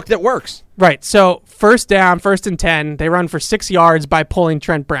that's a look that works. Right. So first down, 1st and 10, they run for 6 yards by pulling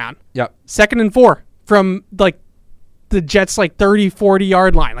Trent Brown. Yep. 2nd and 4 from like the Jets' like 30, 40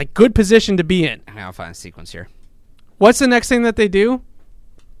 yard line. Like good position to be in. I'll find a sequence here. What's the next thing that they do?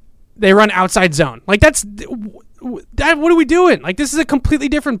 They run outside zone. Like what are we doing? Like this is a completely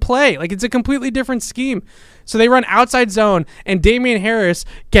different play. Like it's a completely different scheme. So they run outside zone, and Damian Harris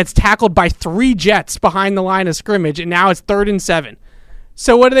gets tackled by 3 Jets behind the line of scrimmage, and now it's 3rd and 7.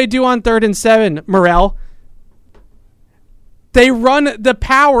 So what do they do on 3rd and 7, Morrell? They run the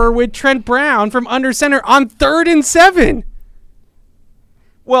power with Trent Brown from under center on 3rd and 7.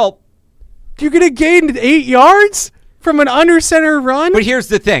 Well, you're going to gain 8 yards from an under center run? But here's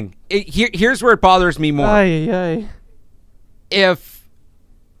the thing. Here's where it bothers me more. Aye. If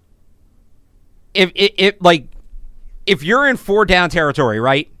you're in 4 down territory,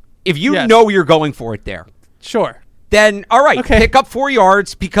 right? If you know you're going for it there. Sure. Then, all right, pick up 4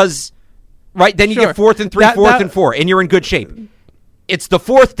 yards because, right, then you get 4th and 3, 4th and 4, and you're in good shape. It's the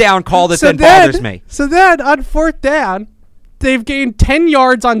 4th down call that bothers me. So then, on 4th down, they've gained 10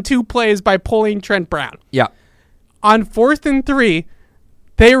 yards on 2 plays by pulling Trent Brown. Yeah. On 4th and 3,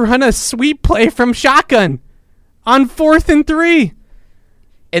 they run a sweep play from shotgun on 4th and 3.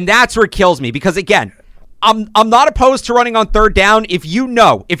 And that's where it kills me because, again, I'm not opposed to running on 3rd down if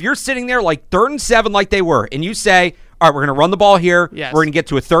you're sitting there like 3rd and 7 like they were, and you say, all right, we're going to run the ball here. Yes. We're going to get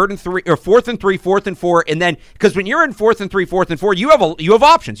to a 3rd and 3 or 4th and 3, 4th and 4, and then because when you're in 4th and 3, 4th and 4, you have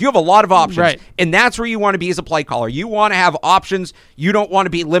options. You have a lot of options, right. And that's where you want to be as a play caller. You want to have options. You don't want to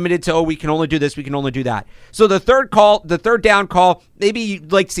be limited to we can only do this, we can only do that. So the third down call, maybe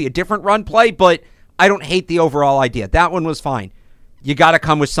you'd like to see a different run play, but I don't hate the overall idea. That one was fine. You got to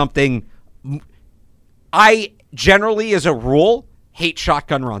come with something. I generally, as a rule, hate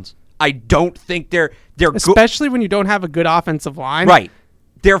shotgun runs. I don't think they're especially when you don't have a good offensive line. Right.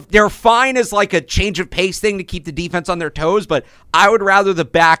 They're fine as like a change of pace thing to keep the defense on their toes, but I would rather the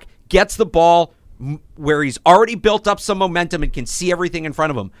back gets the ball where he's already built up some momentum and can see everything in front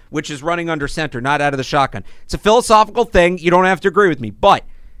of him, which is running under center, not out of the shotgun. It's a philosophical thing. You don't have to agree with me, but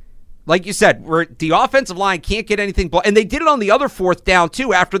like you said, where the offensive line can't get anything, and they did it on the other 4th down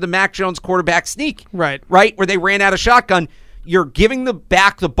too after the Mac Jones quarterback sneak. Right, where they ran out of shotgun. You're giving the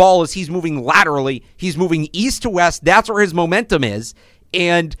back the ball as he's moving laterally. He's moving east to west. That's where his momentum is.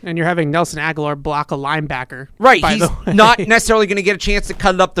 And you're having Nelson Aguilar block a linebacker. Right. He's not necessarily going to get a chance to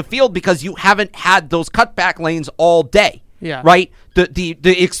cut it up the field because you haven't had those cutback lanes all day. Yeah. Right? The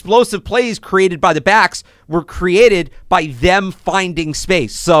explosive plays created by the backs were created by them finding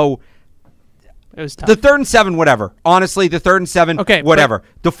space. So it was tough. The 3rd and 7, whatever. Honestly, the 3rd and 7, okay, whatever.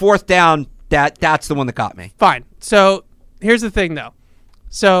 The 4th down, that's the one that got me. Fine. So here's the thing, though.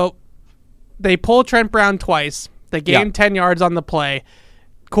 So they pull Trent Brown twice. They gain 10 yards on the play.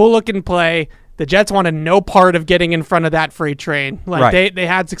 Cool-looking play. The Jets wanted no part of getting in front of that freight train. They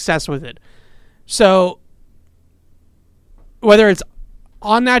had success with it. So whether it's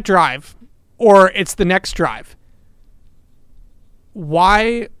on that drive or it's the next drive,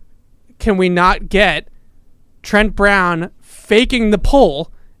 why can we not get Trent Brown faking the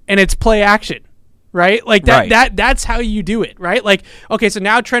pull and it's play action? Right? Like that's how you do it, right? Like, okay, so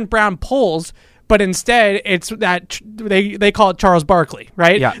now Trent Brown pulls, but instead it's that they call it Charles Barkley,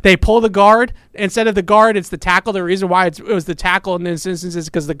 right? Yeah. They pull the guard. Instead of the guard, it's the tackle. The reason why it was the tackle in this instance is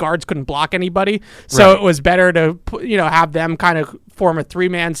because the guards couldn't block anybody. So it was better to have them kind of form a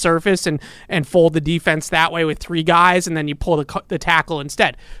 3-man surface and fold the defense that way with 3 guys, and then you pull the tackle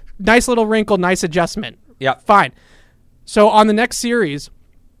instead. Nice little wrinkle, nice adjustment. Yeah. Fine. So on the next series,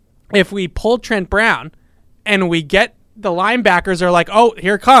 if we pull Trent Brown and we get the linebackers are like, oh,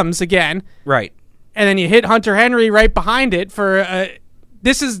 here comes again. Right. And then you hit Hunter Henry right behind it for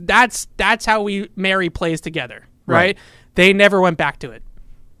that's how we marry plays together, right? They never went back to it.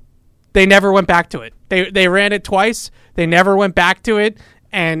 They ran it twice. They never went back to it.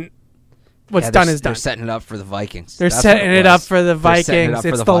 And what's done is done. They're setting it up for the Vikings. They're setting it up for the Vikings.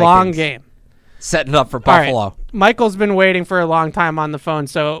 It's the long game. Setting it up for Buffalo. Right. Michael's been waiting for a long time on the phone.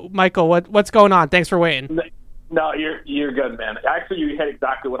 So, Michael, what's going on? Thanks for waiting. No, you're good, man. Actually, you hit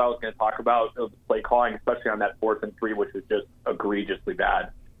exactly what I was going to talk about, the play calling, especially on that 4th and 3, which was just egregiously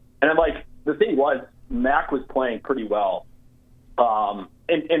bad. And then, the thing was, Mac was playing pretty well.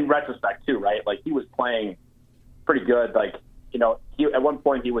 In retrospect, too, right? He was playing pretty good. At one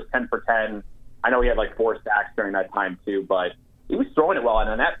point he was 10 for 10. I know he had 4 sacks during that time, too, but he was throwing it well. And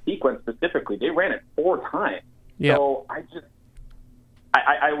in that sequence specifically, they ran it 4 times. Yep. So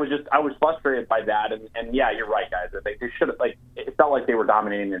I was frustrated by that, and yeah, you're right, guys. They should have it felt like they were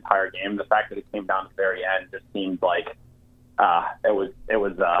dominating the entire game. The fact that it came down to the very end just seemed like it was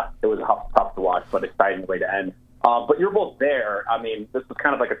tough to watch, but exciting way to end. But you're both there. I mean, this was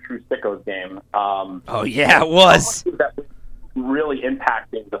kind of like a true sickos game. Oh yeah, it was. That was really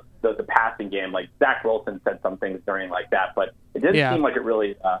impacting the passing game. Zach Wilson said some things during that, but it didn't seem like it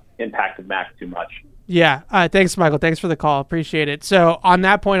really impacted Mac too much. Yeah. Thanks, Michael. Thanks for the call. Appreciate it. So on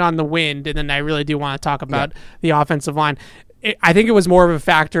that point on the wind, and then I really do want to talk about the offensive line. I think it was more of a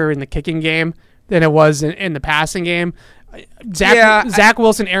factor in the kicking game than it was in the passing game. Zach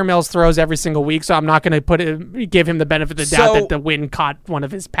Wilson airmails throws every single week, so I'm not going to give him the benefit of the doubt that the wind caught one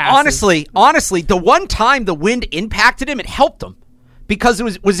of his passes. Honestly, the one time the wind impacted him, it helped him. Because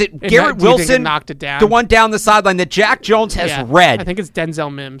was it Garrett Wilson knocked it down? The one down the sideline that Jack Jones has read. I think it's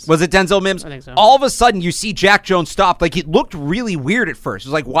Denzel Mims. Was it Denzel Mims? I think so. All of a sudden, you see Jack Jones stop. It looked really weird at first.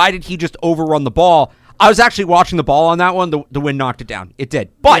 It was why did he just overrun the ball? I was actually watching the ball on that one. The wind knocked it down. It did.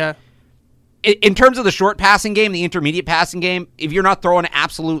 But in terms of the short passing game, the intermediate passing game, if you're not throwing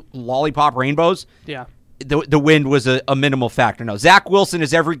absolute lollipop rainbows, the wind was a minimal factor. No, Zach Wilson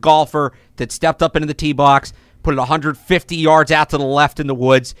is every golfer that stepped up into the tee box, put it 150 yards out to the left in the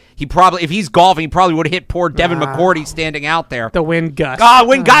woods. He probably, if he's golfing, he probably would have hit poor Devin McCourty standing out there. The wind gust.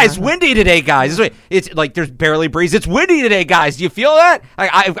 Guys, windy today, guys. It's there's barely breeze. It's windy today, guys. Do you feel that?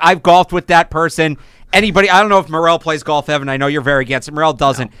 I've golfed with that person, Anybody, I don't know if Morrell plays golf, Evan. I know you're very against it. Morrell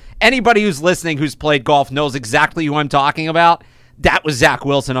doesn't. No. Anybody who's listening who's played golf knows exactly who I'm talking about. That was Zach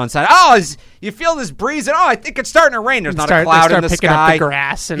Wilson on side. You feel this breeze, and I think it's starting to rain. There's not a cloud in the picking sky. Up the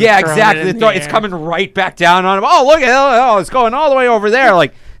grass and exactly. It's coming right back down on him. Oh, look at it's going all the way over there.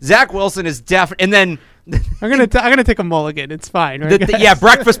 Like Zach Wilson is definitely. And then I'm gonna take a mulligan. It's fine. Right,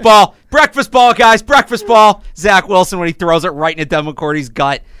 breakfast ball, guys, breakfast ball. Zach Wilson when he throws it right into Devin McCourty's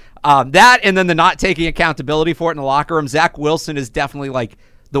gut. That and then the not taking accountability for it in the locker room. Zach Wilson is definitely like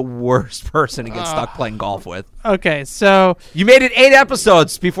the worst person to get stuck playing golf with. Okay, so you made it 8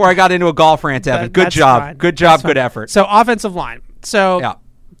 episodes before I got into a golf rant, Evan. Good job. Fine. Good job. Good effort. So offensive line. So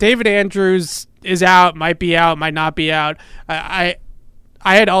David Andrews is out, might be out, might not be out. I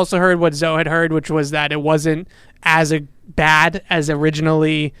had also heard what Zoe had heard, which was that it wasn't as bad as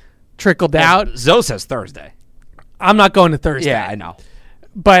originally trickled out. Zoe says Thursday. I'm not going to Thursday. Yeah, I know.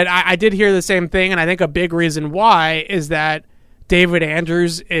 But I did hear the same thing, and I think a big reason why is that David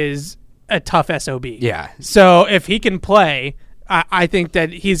Andrews is a tough SOB. Yeah. So if he can play, I think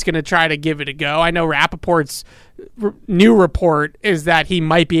that he's going to try to give it a go. I know Rappaport's new report is that he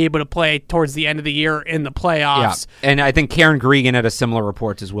might be able to play towards the end of the year in the playoffs. Yeah. And I think Karen Gregan had a similar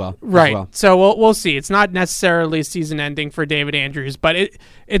report as well. Right. So we'll see. It's not necessarily season ending for David Andrews, but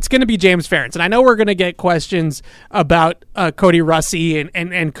it's going to be James Ferentz. And I know we're going to get questions about Cody Russi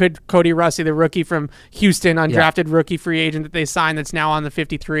and could Cody Russi, the rookie from Houston, undrafted rookie free agent that they signed that's now on the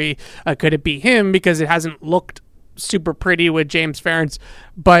 53, could it be him? Because it hasn't looked super pretty with James Ferentz.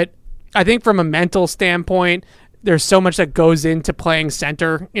 But I think from a mental standpoint, there's so much that goes into playing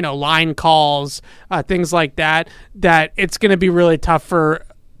center, line calls, things like that it's going to be really tough for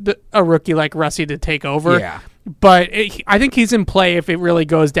a rookie like Russi to take over. Yeah. But I think he's in play if it really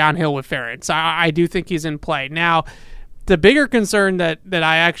goes downhill with Ferentz. I do think he's in play. Now, the bigger concern that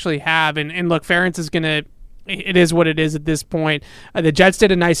I actually have, and look, Ferentz is going to, it is what it is at this point. The Jets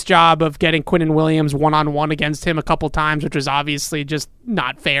did a nice job of getting Quinnen Williams one-on-one against him a couple times, which was obviously just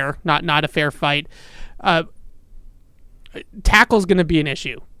not fair, not a fair fight. Tackle's going to be an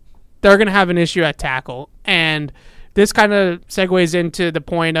issue. They're going to have an issue at tackle. And this kind of segues into the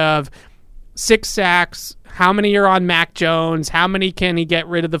point of 6 sacks, how many are on Mac Jones, how many can he get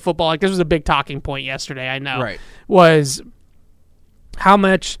rid of the football? Like, this was a big talking point yesterday, I know. Right. Was how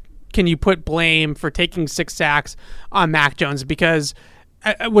much can you put blame for taking 6 sacks on Mac Jones? Because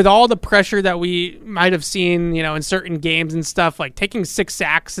with all the pressure that we might have seen, in certain games and stuff, like taking 6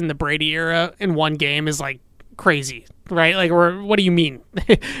 sacks in the Brady era in one game is like crazy, right? Like, what do you mean?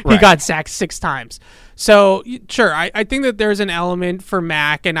 He got sacked 6 times. So sure, I think that there's an element for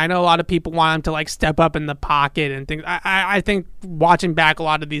Mac, and I know a lot of people want him to like step up in the pocket and things. I think watching back a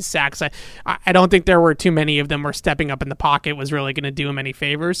lot of these sacks, I don't think there were too many of them where stepping up in the pocket was really going to do him any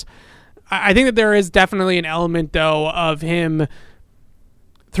favors. I think that there is definitely an element though of him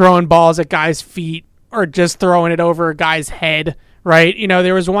throwing balls at guys' feet or just throwing it over a guy's head. Right?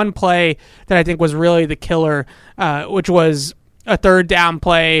 There was one play that I think was really the killer, which was a 3rd down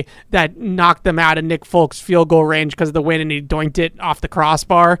play that knocked them out of Nick Folk's field goal range because of the wind, and he doinked it off the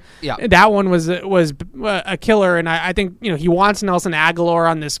crossbar. Yeah. That one was a killer, and I think he wants Nelson Aguilar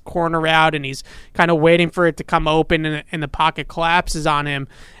on this corner route, and he's kind of waiting for it to come open, and the pocket collapses on him.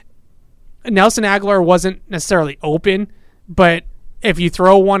 Nelson Aguilar wasn't necessarily open, but if you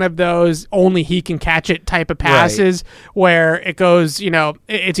throw one of those only he can catch it type of passes where it goes,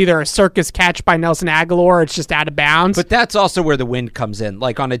 it's either a circus catch by Nelson Aguilar or it's just out of bounds. But that's also where the wind comes in.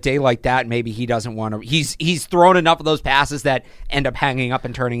 Like on a day like that, maybe he doesn't want to. He's thrown enough of those passes that end up hanging up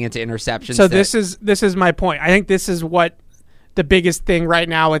and turning into interceptions. So this is my point. I think this is what the biggest thing right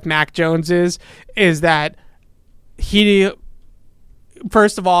now with Mac Jones is that he.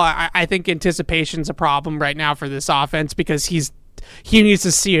 First of all, I think anticipation's a problem right now for this offense because he needs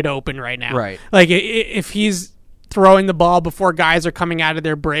to see it open right now. Right. Like, if he's throwing the ball before guys are coming out of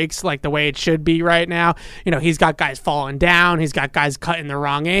their breaks like the way it should be right now, he's got guys falling down, he's got guys cutting the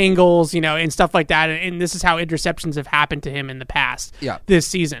wrong angles, and stuff like that. And this is how interceptions have happened to him in the past this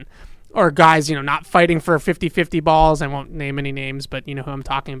season. Or guys, not fighting for 50-50 balls. I won't name any names, but you know who I'm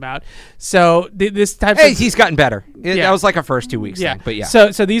talking about. So this type of... he's gotten better. That was like a first 2 weeks thing, but yeah.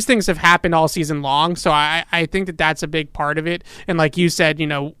 So these things have happened all season long, so I think that that's a big part of it. And like you said,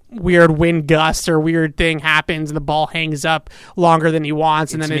 weird wind gusts or weird thing happens and the ball hangs up longer than he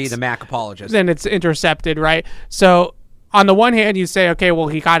wants. And then it's me, the Mac apologist. Then it's intercepted, right? So on the one hand, you say, okay, well,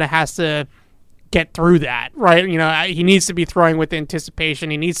 he kind of has to get through that, right? He needs to be throwing with anticipation.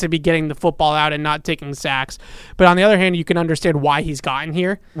 He needs to be getting the football out and not taking sacks. But on the other hand, you can understand why he's gotten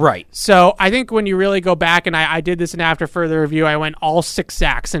here. Right. So I think when you really go back, and I did this, and after further review, I went all 6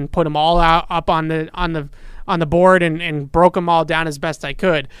 sacks and put them all out up on the board and broke them all down as best I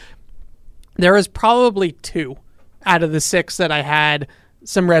could. There was probably 2 out of the 6 that I had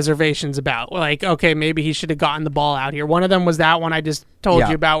some reservations about. Like, okay, maybe he should have gotten the ball out here. One of them was that one I just told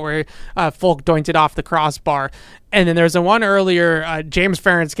you about where Folk doinked off the crossbar. And then there's a one earlier, James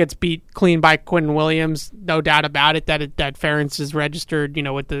Ferentz gets beat clean by Quinn Williams, no doubt about it, that Ferentz is registered,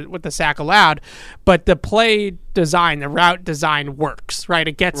 with the sack allowed. But the play design, the route design works, right?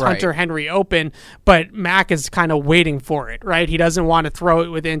 It gets Hunter Henry open, but Mac is kind of waiting for it, right? He doesn't want to throw it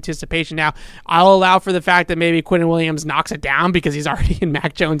with anticipation. Now, I'll allow for the fact that maybe Quinn Williams knocks it down because he's already in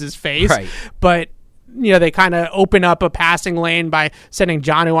Mac Jones's face, right. But they kind of open up a passing lane by sending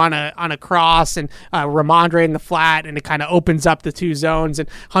Jonnu on a cross and Ramondre in the flat, and it kind of opens up the 2 zones, and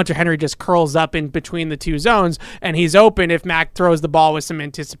Hunter Henry just curls up in between the 2 zones, and he's open if Mac throws the ball with some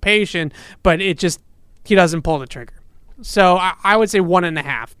anticipation, but he doesn't pull the trigger. So I would say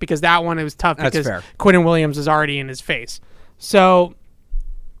 1.5, because that one, it was tough. That's because fair. Quinn Williams is already in his face. So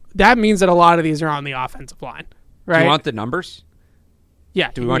that means that a lot of these are on the offensive line, right? Do you want the numbers? Yeah.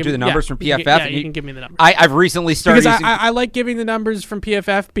 Do we want to do the numbers from PFF? You can give me the numbers. I've recently started because using... I like giving the numbers from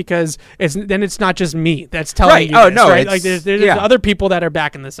PFF because it's not just me that's telling you right. this, right? Like there's other people that are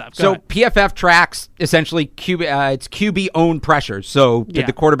backing this up. Go ahead. PFF tracks essentially it's QB owned pressures. So did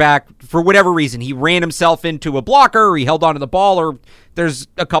the quarterback, for whatever reason, he ran himself into a blocker, or he held onto the ball, or there's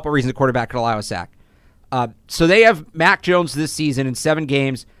a couple reasons the quarterback could allow a sack. So they have Mac Jones this season in 7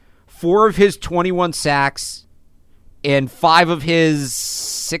 games, 4 of his 21 sacks, and 5 of his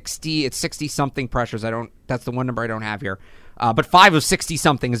 60-something pressures. That's the one number I don't have here. But 5 of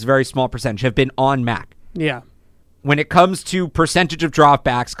 60-something is a very small percentage, have been on Mac. Yeah. When it comes to percentage of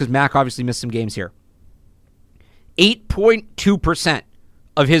dropbacks, because Mac obviously missed some games here, 8.2%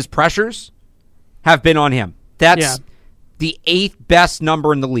 of his pressures have been on him. That's the 8th best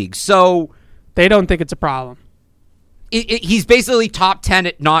number in the league. So they don't think it's a problem. He's basically top 10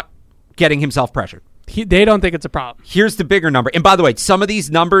 at not getting himself pressured. They don't think it's a problem. Here's the bigger number. And by the way, some of these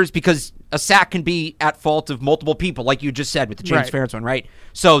numbers, because a sack can be at fault of multiple people, like you just said with the James Ferentz one, right?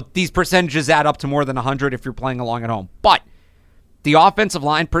 So these percentages add up to more than 100 if you're playing along at home. But the offensive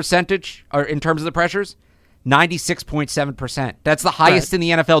line percentage, or in terms of the pressures, 96.7%. That's the highest in the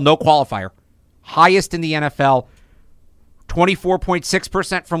NFL, no qualifier. Highest in the NFL,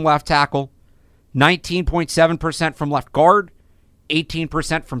 24.6% from left tackle, 19.7% from left guard,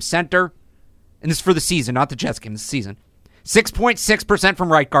 18% from center. And this is for the season, not the Jets game, this season. 6.6%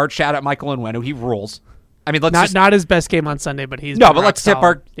 from right guard. Shout out Michael Onwenu. He rules. I mean, not his best game on Sunday, but he's but let's tip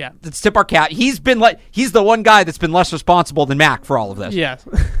our cap. He's the one guy that's been less responsible than Mac for all of this. Yeah.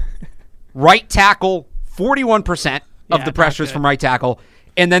 Right tackle, 41% of the pressures from right tackle,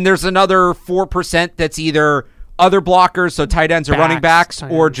 and then there's another 4% that's either other blockers, so tight ends or running backs,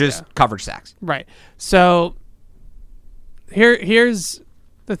 or just coverage sacks. Right. So here's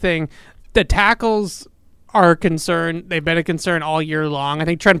the thing. The tackles are a concern. They've been a concern all year long. I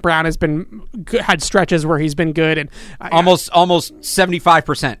think Trent Brown has had stretches where he's been good, and almost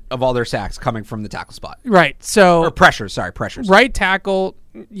 75% of all their sacks coming from the tackle spot. Right. So pressures. Right tackle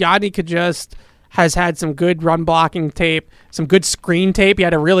Yadi Kajust has had some good run blocking tape, some good screen tape. He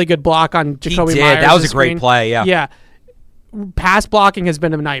had a really good block on Jacoby Myers. That was a great play. Yeah. Yeah. Pass blocking has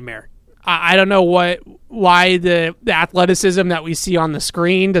been a nightmare. I don't know why the athleticism that we see on the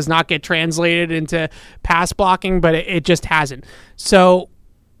screen does not get translated into pass blocking, but it just hasn't. So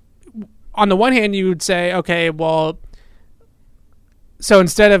on the one hand, you would say, okay, well, so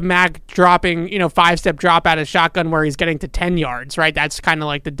instead of Mac dropping, 5-step drop out of shotgun where he's getting to 10 yards, right? That's kind of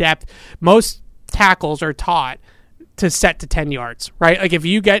like the depth. Most tackles are taught to set to 10 yards, right? Like if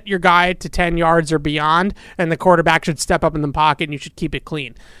you get your guy to 10 yards or beyond, and the quarterback should step up in the pocket and you should keep it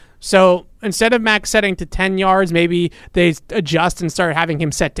clean. So instead of Mac setting to 10 yards, maybe they adjust and start having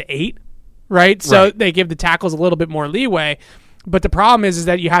him set to 8, right? So they give the tackles a little bit more leeway. But the problem is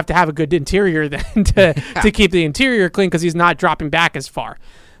that you have to have a good interior then to keep the interior clean because he's not dropping back as far.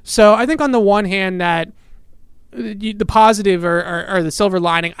 So I think on the one hand that the positive or the silver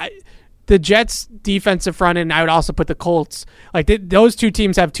lining, the Jets' defensive front end, I would also put the Colts. Like those two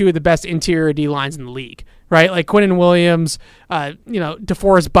teams have 2 of the best interior D lines in the league. Right, like Quinnen Williams,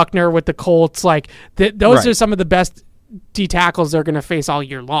 DeForest Buckner with the Colts, like those are some of the best D tackles they're going to face all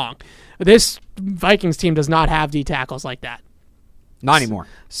year long. This Vikings team does not have D tackles like that, not anymore.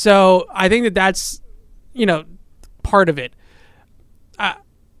 So I think that's part of it.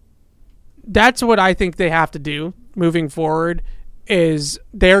 that's what I think they have to do moving forward. Is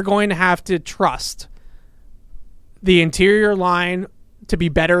they're going to have to trust the interior line to be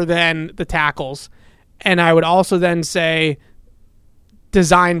better than the tackles. And I would also then say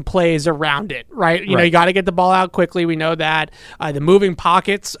design plays around it, right? You know, you got to get the ball out quickly. We know that. The moving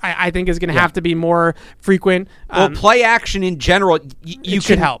pockets, I think, is going to have to be more frequent. Well, play action in general, you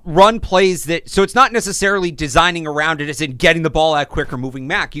can help run plays that, so it's not necessarily designing around it as in getting the ball out quicker, moving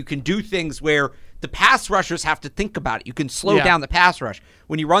back. You can do things where the pass rushers have to think about it. You can slow down the pass rush.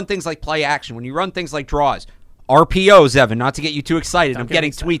 When you run things like play action, when you run things like draws, RPOs, Evan, not to get you too excited. I'm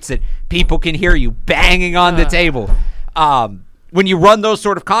getting tweets that people can hear you banging on the table. When you run those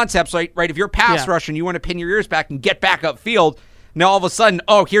sort of concepts, right, if you're a pass rusher and you want to pin your ears back and get back upfield, now all of a sudden,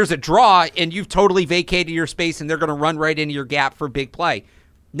 here's a draw, and you've totally vacated your space, and they're going to run right into your gap for a big play.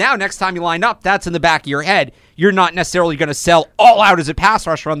 Now, next time you line up, that's in the back of your head. You're not necessarily going to sell all out as a pass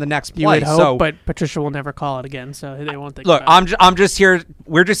rusher on the next play. You would hope, but Patricia will never call it again, so they won't think about it. I'm just here.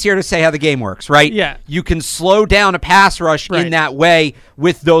 We're just here to say how the game works, right? Yeah. You can slow down a pass rush in that way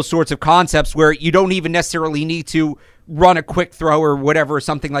with those sorts of concepts where you don't even necessarily need to run a quick throw or whatever, or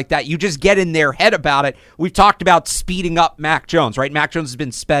something like that. You just get in their head about it. We've talked about speeding up Mac Jones, right? Mac Jones has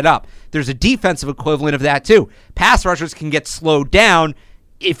been sped up. There's a defensive equivalent of that, too. Pass rushers can get slowed down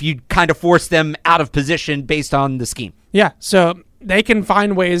if you kind of force them out of position based on the scheme. Yeah, so they can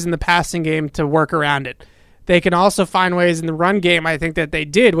find ways in the passing game to work around it. They can also find ways in the run game, I think that they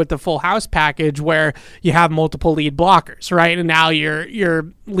did with the full house package, where you have multiple lead blockers, right? And now you're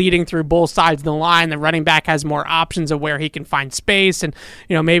leading through both sides of the line. The running back has more options of where he can find space, and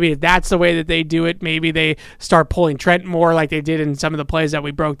maybe that's the way that they do it. Maybe they start pulling Trent more like they did in some of the plays that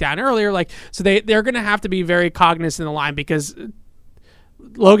we broke down earlier. So they're going to have to be very cognizant of the line, because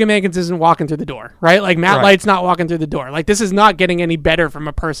Logan Mankins isn't walking through the door, right? Like Matt Light's not walking through the door. Like, this is not getting any better from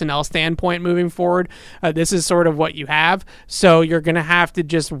a personnel standpoint moving forward. This is sort of what you have. So you're going to have to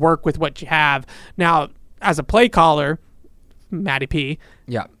just work with what you have. Now, as a play caller, Matty P,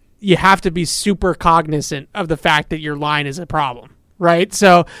 you have to be super cognizant of the fact that your line is a problem. Right,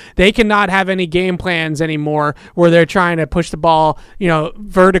 so they cannot have any game plans anymore where they're trying to push the ball,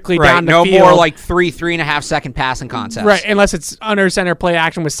 vertically down the field. No more like 3.5 second passing concepts. Right, unless it's under center play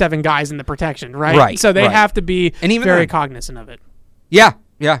action with 7 guys in the protection. Right, so they have to be very cognizant of it. Yeah,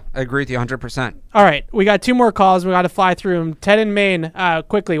 I agree with you 100%. All right, we got 2 more calls. We got to fly through them. Ted in Maine,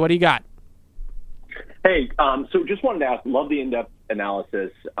 quickly, what do you got? Hey, so just wanted to ask. Love the in-depth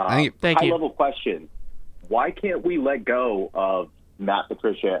analysis. Thank you. High-level question: why can't we let go of Matt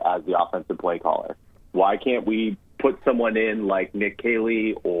Patricia as the offensive play caller? Why can't we put someone in like Nick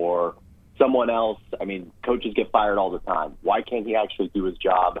Caley or someone else? I mean, coaches get fired all the time. Why can't he actually do his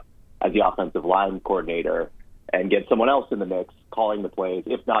job as the offensive line coordinator and get someone else in the mix calling the plays,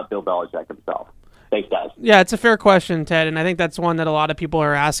 if not Bill Belichick himself? Thanks, guys. Yeah, it's a fair question, Ted, and I think that's one that a lot of people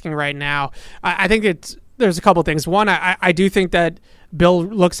are asking right now. I think there's a couple things. One, I do think that Bill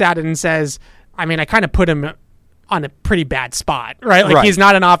looks at it and says, I mean, I kind of put him on a pretty bad spot, right? Like, he's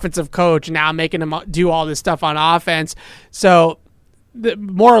not an offensive coach, now I'm making him do all this stuff on offense. So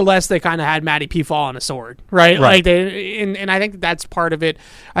more or less they kind of had Matty P fall on a sword, right? Like and I think that's part of it.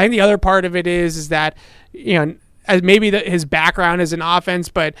 I think the other part of it is that, as maybe his background is in offense,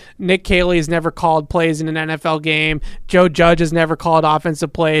 but Nick Caley has never called plays in an NFL game. Joe Judge has never called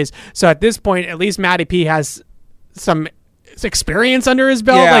offensive plays. So at this point, at least Matty P has some experience under his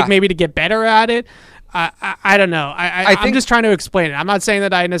belt, like maybe to get better at it. I don't know. I'm just trying to explain it. I'm not saying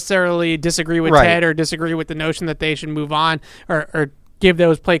that I necessarily disagree with Ted or disagree with the notion that they should move on or give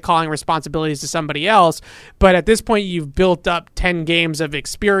those play calling responsibilities to somebody else. But at this point, you've built up 10 games of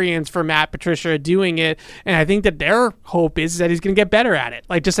experience for Matt Patricia doing it. And I think that their hope is that he's going to get better at it,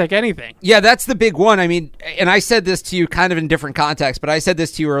 just like anything. Yeah, that's the big one. I mean, and I said this to you kind of in different contexts, but I said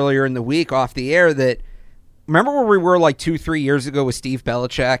this to you earlier in the week off the air that, remember where we were like 2-3 years ago with Steve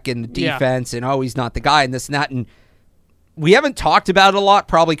Belichick and the defense and, he's not the guy and this and that. And we haven't talked about it a lot,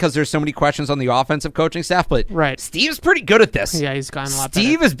 probably because there's so many questions on the offensive coaching staff, but Steve's pretty good at this. Yeah, he's gotten a lot better.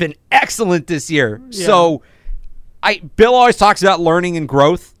 Steve has been excellent this year. Yeah. So Bill always talks about learning and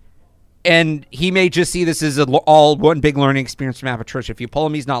growth, and he may just see this as all one big learning experience from Matt Patricia. If you pull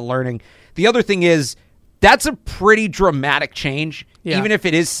him, he's not learning. The other thing is, that's a pretty dramatic change, even if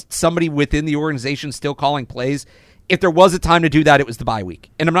it is somebody within the organization still calling plays. If there was a time to do that, it was the bye week.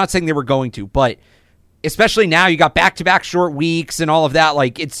 And I'm not saying they were going to, but especially now, you got back-to-back short weeks and all of that.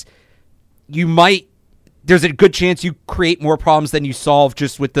 Like, there's a good chance you create more problems than you solve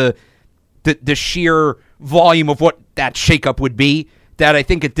just with the sheer volume of what that shakeup would be. That I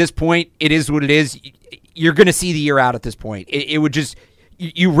think at this point, it is what it is. You're going to see the year out at this point. It would just...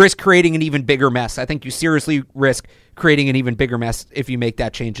 you risk creating an even bigger mess. I think you seriously risk creating an even bigger mess if you make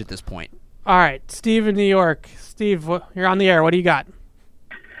that change at this point. All right, Steve in New York. Steve, you're on the air. What do you got?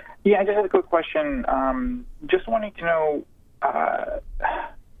 Yeah, I just had a quick question. Just wanting to know,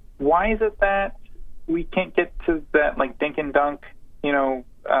 why is it that we can't get to that, like, dink and dunk,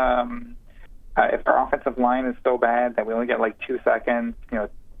 if our offensive line is so bad that we only get, 2 seconds,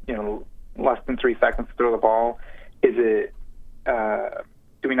 less than 3 seconds to throw the ball? Is it,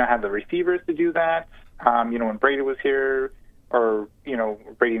 do we not have the receivers to do that? When Brady was here, or,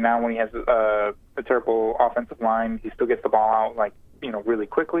 Brady now when he has a terrible offensive line, he still gets the ball out, really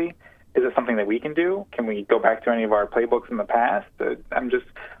quickly. Is it something that we can do? Can we go back to any of our playbooks in the past? I'm just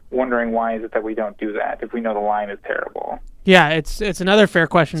wondering, why is it that we don't do that if we know the line is terrible? Yeah, it's another fair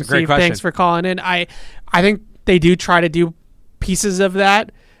question, Steve. Thanks for calling in. I think they do try to do pieces of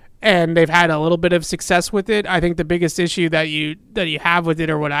that, and they've had a little bit of success with it. I think the biggest issue that you have with it,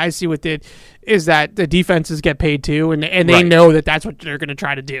 or what I see with it, is that the defenses get paid too, and they know that that's what they're going to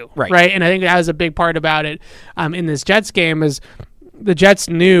try to do. Right. And I think that has a big part about it in this Jets game, is the Jets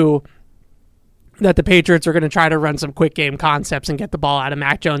knew that the Patriots are going to try to run some quick game concepts and get the ball out of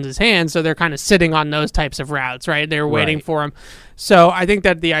Mac Jones's hands, so they're kind of sitting on those types of routes, right? They're waiting for him. So I think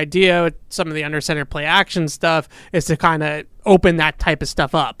that the idea with some of the under center play action stuff is to kind of open that type of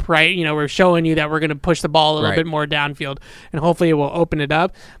stuff up, right? We're showing you that we're going to push the ball a little bit more downfield, and hopefully it will open it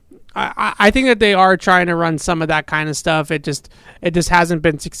up. I think that they are trying to run some of that kind of stuff. It just hasn't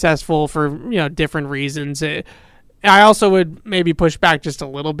been successful for different reasons. I also would maybe push back just a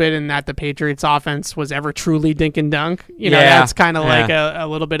little bit in that the Patriots offense was ever truly dink and dunk. That's kind of like a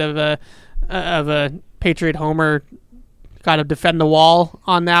little bit of a Patriot homer, got to defend the wall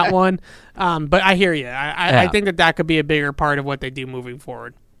on that one. But I hear you. I think that could be a bigger part of what they do moving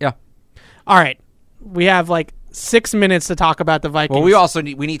forward. Yeah. All right. We have 6 minutes to talk about the Vikings. Well, we also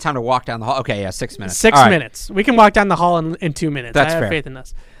need time to walk down the hall. Okay, 6 minutes. 6 minutes. We can walk down the hall in 2 minutes. That's I have fair. faith in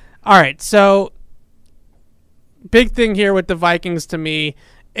us. All right. So, big thing here with the Vikings to me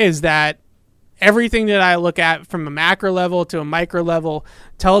is that everything that I look at from a macro level to a micro level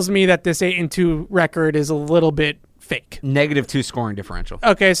tells me that this 8-2 record is a little bit fake. -2 scoring differential.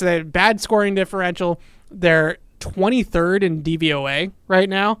 Okay, so they have bad scoring differential. They're 23rd in DVOA right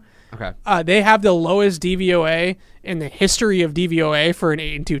now. Okay. They have the lowest DVOA in the history of DVOA for an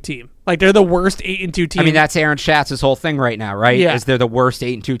 8-2 team. They're the worst 8-2 team. I mean, that's Aaron Schatz's whole thing right now, right? Yeah. Is they're the worst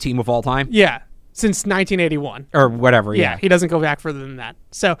 8-2 team of all time? Yeah. Since 1981. Or whatever, yeah. He doesn't go back further than that.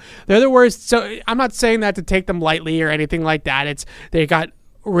 So they're the worst. So I'm not saying that to take them lightly or anything like that. They got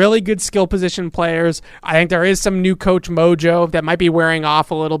really good skill position players. I think there is some new coach mojo that might be wearing off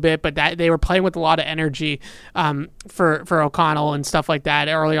a little bit, but that they were playing with a lot of energy for O'Connell and stuff like that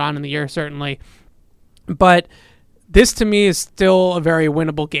early on in the year, certainly. But this to me is still a very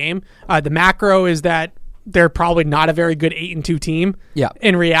winnable game. The macro is that they're probably not a very good 8-2 team. Yeah.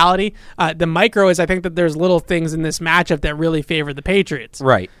 In reality, the micro is I think that there's little things in this matchup that really favor the Patriots.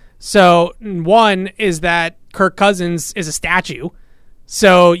 Right. So one is that Kirk Cousins is a statue.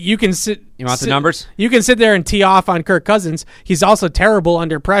 So you can sit. You want the numbers? You can sit there and tee off on Kirk Cousins. He's also terrible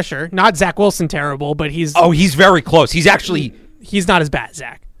under pressure. Not Zach Wilson terrible, but he's. Oh, he's very close. He's actually. He's not as bad,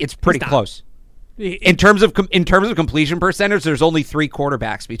 Zach. It's pretty close. In terms of completion percentage, there's only 3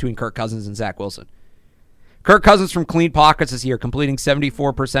 quarterbacks between Kirk Cousins and Zach Wilson. Kirk Cousins from clean pockets this year, completing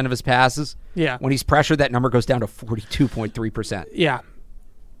 74% of his passes. Yeah. When he's pressured, that number goes down to 42.3%. Yeah.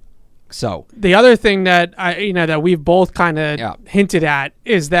 So the other thing that that we've both kind of hinted at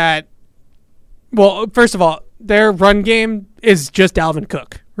is that, well, first of all, their run game is just Dalvin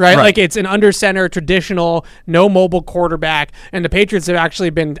Cook, right? It's an under center, traditional, no mobile quarterback, and the Patriots have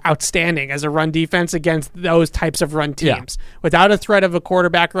actually been outstanding as a run defense against those types of run teams. Yeah. Without a threat of a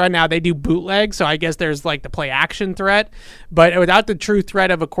quarterback run, now they do bootleg, so I guess there's the play action threat, but without the true threat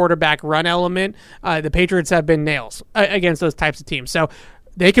of a quarterback run element, the Patriots have been nails against those types of teams. So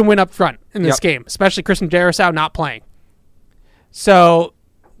they can win up front in this game, especially Christian Darrisaw not playing. So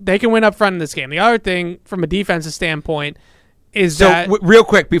they can win up front in this game. The other thing, from a defensive standpoint, is that... real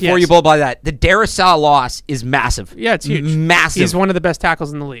quick, before you blow by that, the Darrisaw loss is massive. Yeah, it's huge. Massive. He's one of the best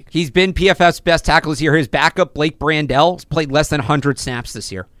tackles in the league. He's been PFF's best tackle this year. His backup, Blake Brandel, has played less than 100 snaps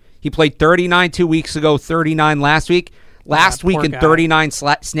this year. He played 39 2 weeks ago, 39 last week. Last week in 39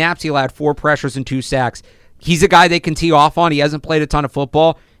 snaps, he allowed 4 pressures and 2 sacks. He's a guy they can tee off on. He hasn't played a ton of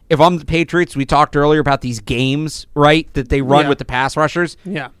football. If I'm the Patriots, we talked earlier about these games, right, that they run with the pass rushers.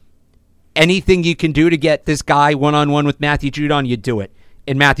 Yeah. Anything you can do to get this guy one-on-one with Matthew Judon, you do it.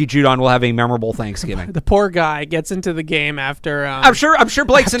 And Matthew Judon will have a memorable Thanksgiving. The poor guy gets into the game after... I'm sure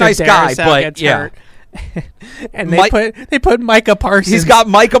Blake's a nice guy, but gets hurt. And they put Micah Parsons. He's got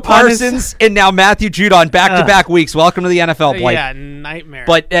Micah Parsons and now Matthew Judon back-to-back weeks. Welcome to the NFL, Blake. Yeah, nightmare.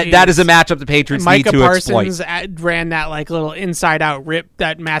 But that is a matchup the Patriots need to exploit. Micah Parsons ran that little inside-out rip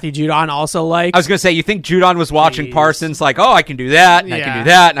that Matthew Judon also likes. I was going to say, you think Judon was watching Parsons like, oh, I can do that, and I can do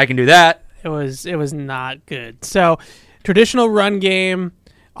that, and I can do that. It was not good. So, traditional run game,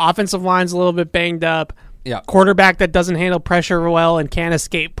 offensive line's a little bit banged up. Yeah. Quarterback that doesn't handle pressure well and can't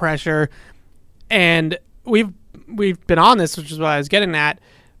escape pressure. And we've been on this, which is what I was getting at.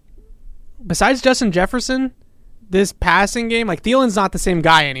 Besides Justin Jefferson, this passing game, Thielen's not the same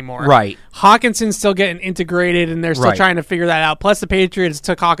guy anymore. Right. Hawkinson's still getting integrated, and they're still trying to figure that out. Plus, the Patriots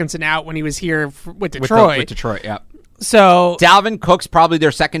took Hawkinson out when he was here with Detroit. With Detroit, yeah. So Dalvin Cook's probably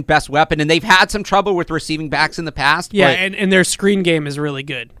their second best weapon, and they've had some trouble with receiving backs in the past. Yeah, and their screen game is really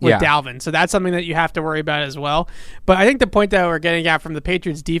good with Dalvin. So that's something that you have to worry about as well. But I think the point that we're getting at from the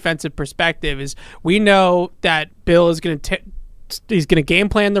Patriots' defensive perspective is we know that Bill is going to he's going to game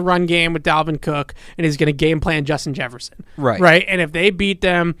plan the run game with Dalvin Cook, and he's going to game plan Justin Jefferson. Right. And if they beat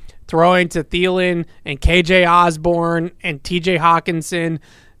them throwing to Thielen and KJ Osborne and TJ Hawkinson,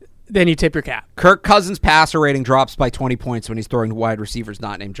 then you tip your cap. Kirk Cousins' passer rating drops by 20 points when he's throwing to wide receivers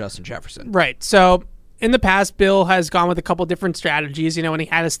not named Justin Jefferson. Right. So in the past, Bill has gone with a couple different strategies. When he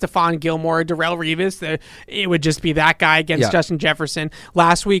had a Stephon Gilmore, Darrelle Revis, it would just be that guy against Justin Jefferson.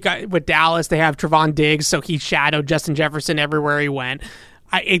 Last week with Dallas, they have Trevon Diggs, so he shadowed Justin Jefferson everywhere he went.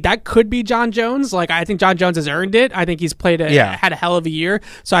 That could be John Jones. I think John Jones has earned it. I think he's had a hell of a year.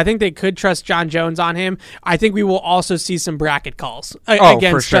 So I think they could trust John Jones on him. I think we will also see some bracket calls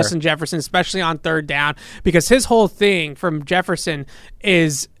against Justin Jefferson, especially on third down, because his whole thing from Jefferson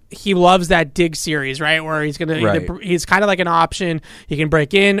is he loves that dig series, right? Where he's he's kind of like an option. He can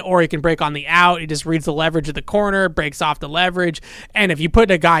break in or he can break on the out. He just reads the leverage of the corner, breaks off the leverage. And if you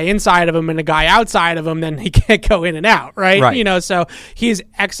put a guy inside of him and a guy outside of him, then he can't go in and out, right? So he's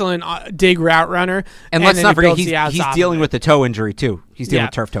excellent dig route runner. And let's not forget, he's dealing with the toe injury too. He's dealing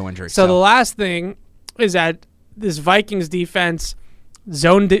with turf toe injury. So the last thing is that this Vikings defense,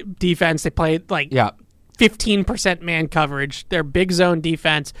 zone defense, they played 15% man coverage. Their big zone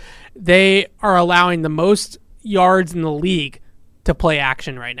defense. They are allowing the most yards in the league to play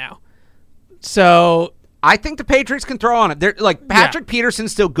action right now. So I think the Patriots can throw on it. They're Patrick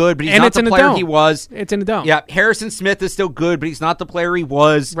Peterson's still good, but he's not the player he was. It's in the dome. Yeah, Harrison Smith is still good, but he's not the player he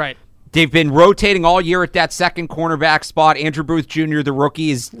was. Right. They've been rotating all year at that second cornerback spot. Andrew Booth Jr., the rookie,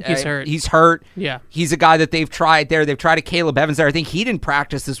 he's hurt. He's hurt. Yeah. He's a guy that they've tried there. They've tried a Caleb Evans there. I think he didn't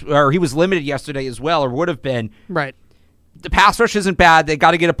practice this, or he was limited yesterday as well, or would have been. Right. The pass rush isn't bad. They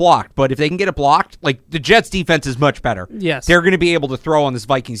got to get it blocked. But if they can get it blocked, the Jets' defense is much better. Yes. They're going to be able to throw on this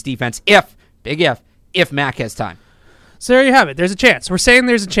Vikings defense if Mac has time. So there you have it. There's a chance. We're saying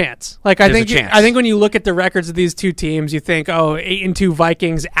there's a chance. I think when you look at the records of these two teams, you think, 8-2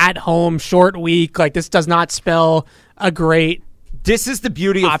 Vikings at home, short week. This does not spell a great This is the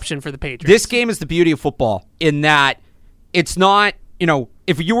beauty option for the Patriots. This game is the beauty of football in that it's not,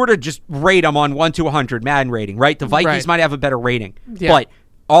 if you were to just rate them on 1 to 100 Madden rating, right? The Vikings might have a better rating. Yeah. But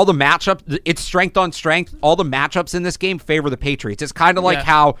all the matchups, it's strength on strength. All the matchups in this game favor the Patriots. It's kind of like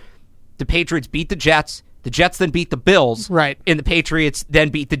how the Patriots beat the Jets then beat the Bills, right? And the Patriots then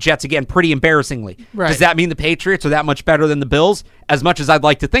beat the Jets again pretty embarrassingly. Right. Does that mean the Patriots are that much better than the Bills? As much as I'd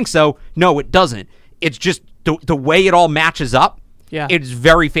like to think so, no, it doesn't. It's just the way it all matches up. Yeah. It's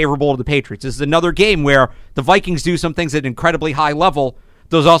very favorable to the Patriots. This is another game where the Vikings do some things at an incredibly high level.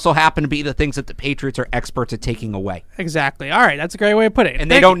 Those also happen to be the things that the Patriots are experts at taking away. Exactly. All right, that's a great way to put it. And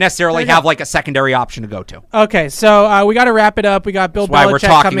they don't necessarily have a secondary option to go to. Okay, so we got to wrap it up. We got Bill Belichick we're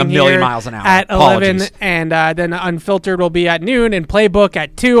talking coming a million here miles an hour. At Apologies. 11, and then Unfiltered will be at noon, and Playbook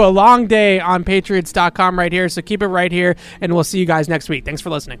at 2. A long day on Patriots.com right here, so keep it right here, and we'll see you guys next week. Thanks for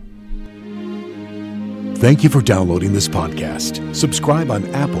listening. Thank you for downloading this podcast. Subscribe on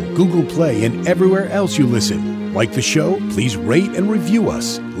Apple, Google Play, and everywhere else you listen. Like the show? Please rate and review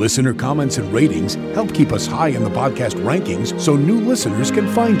us. Listener comments and ratings help keep us high in the podcast rankings so new listeners can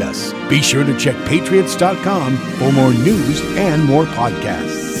find us. Be sure to check Patriots.com for more news and more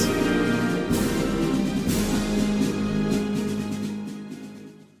podcasts.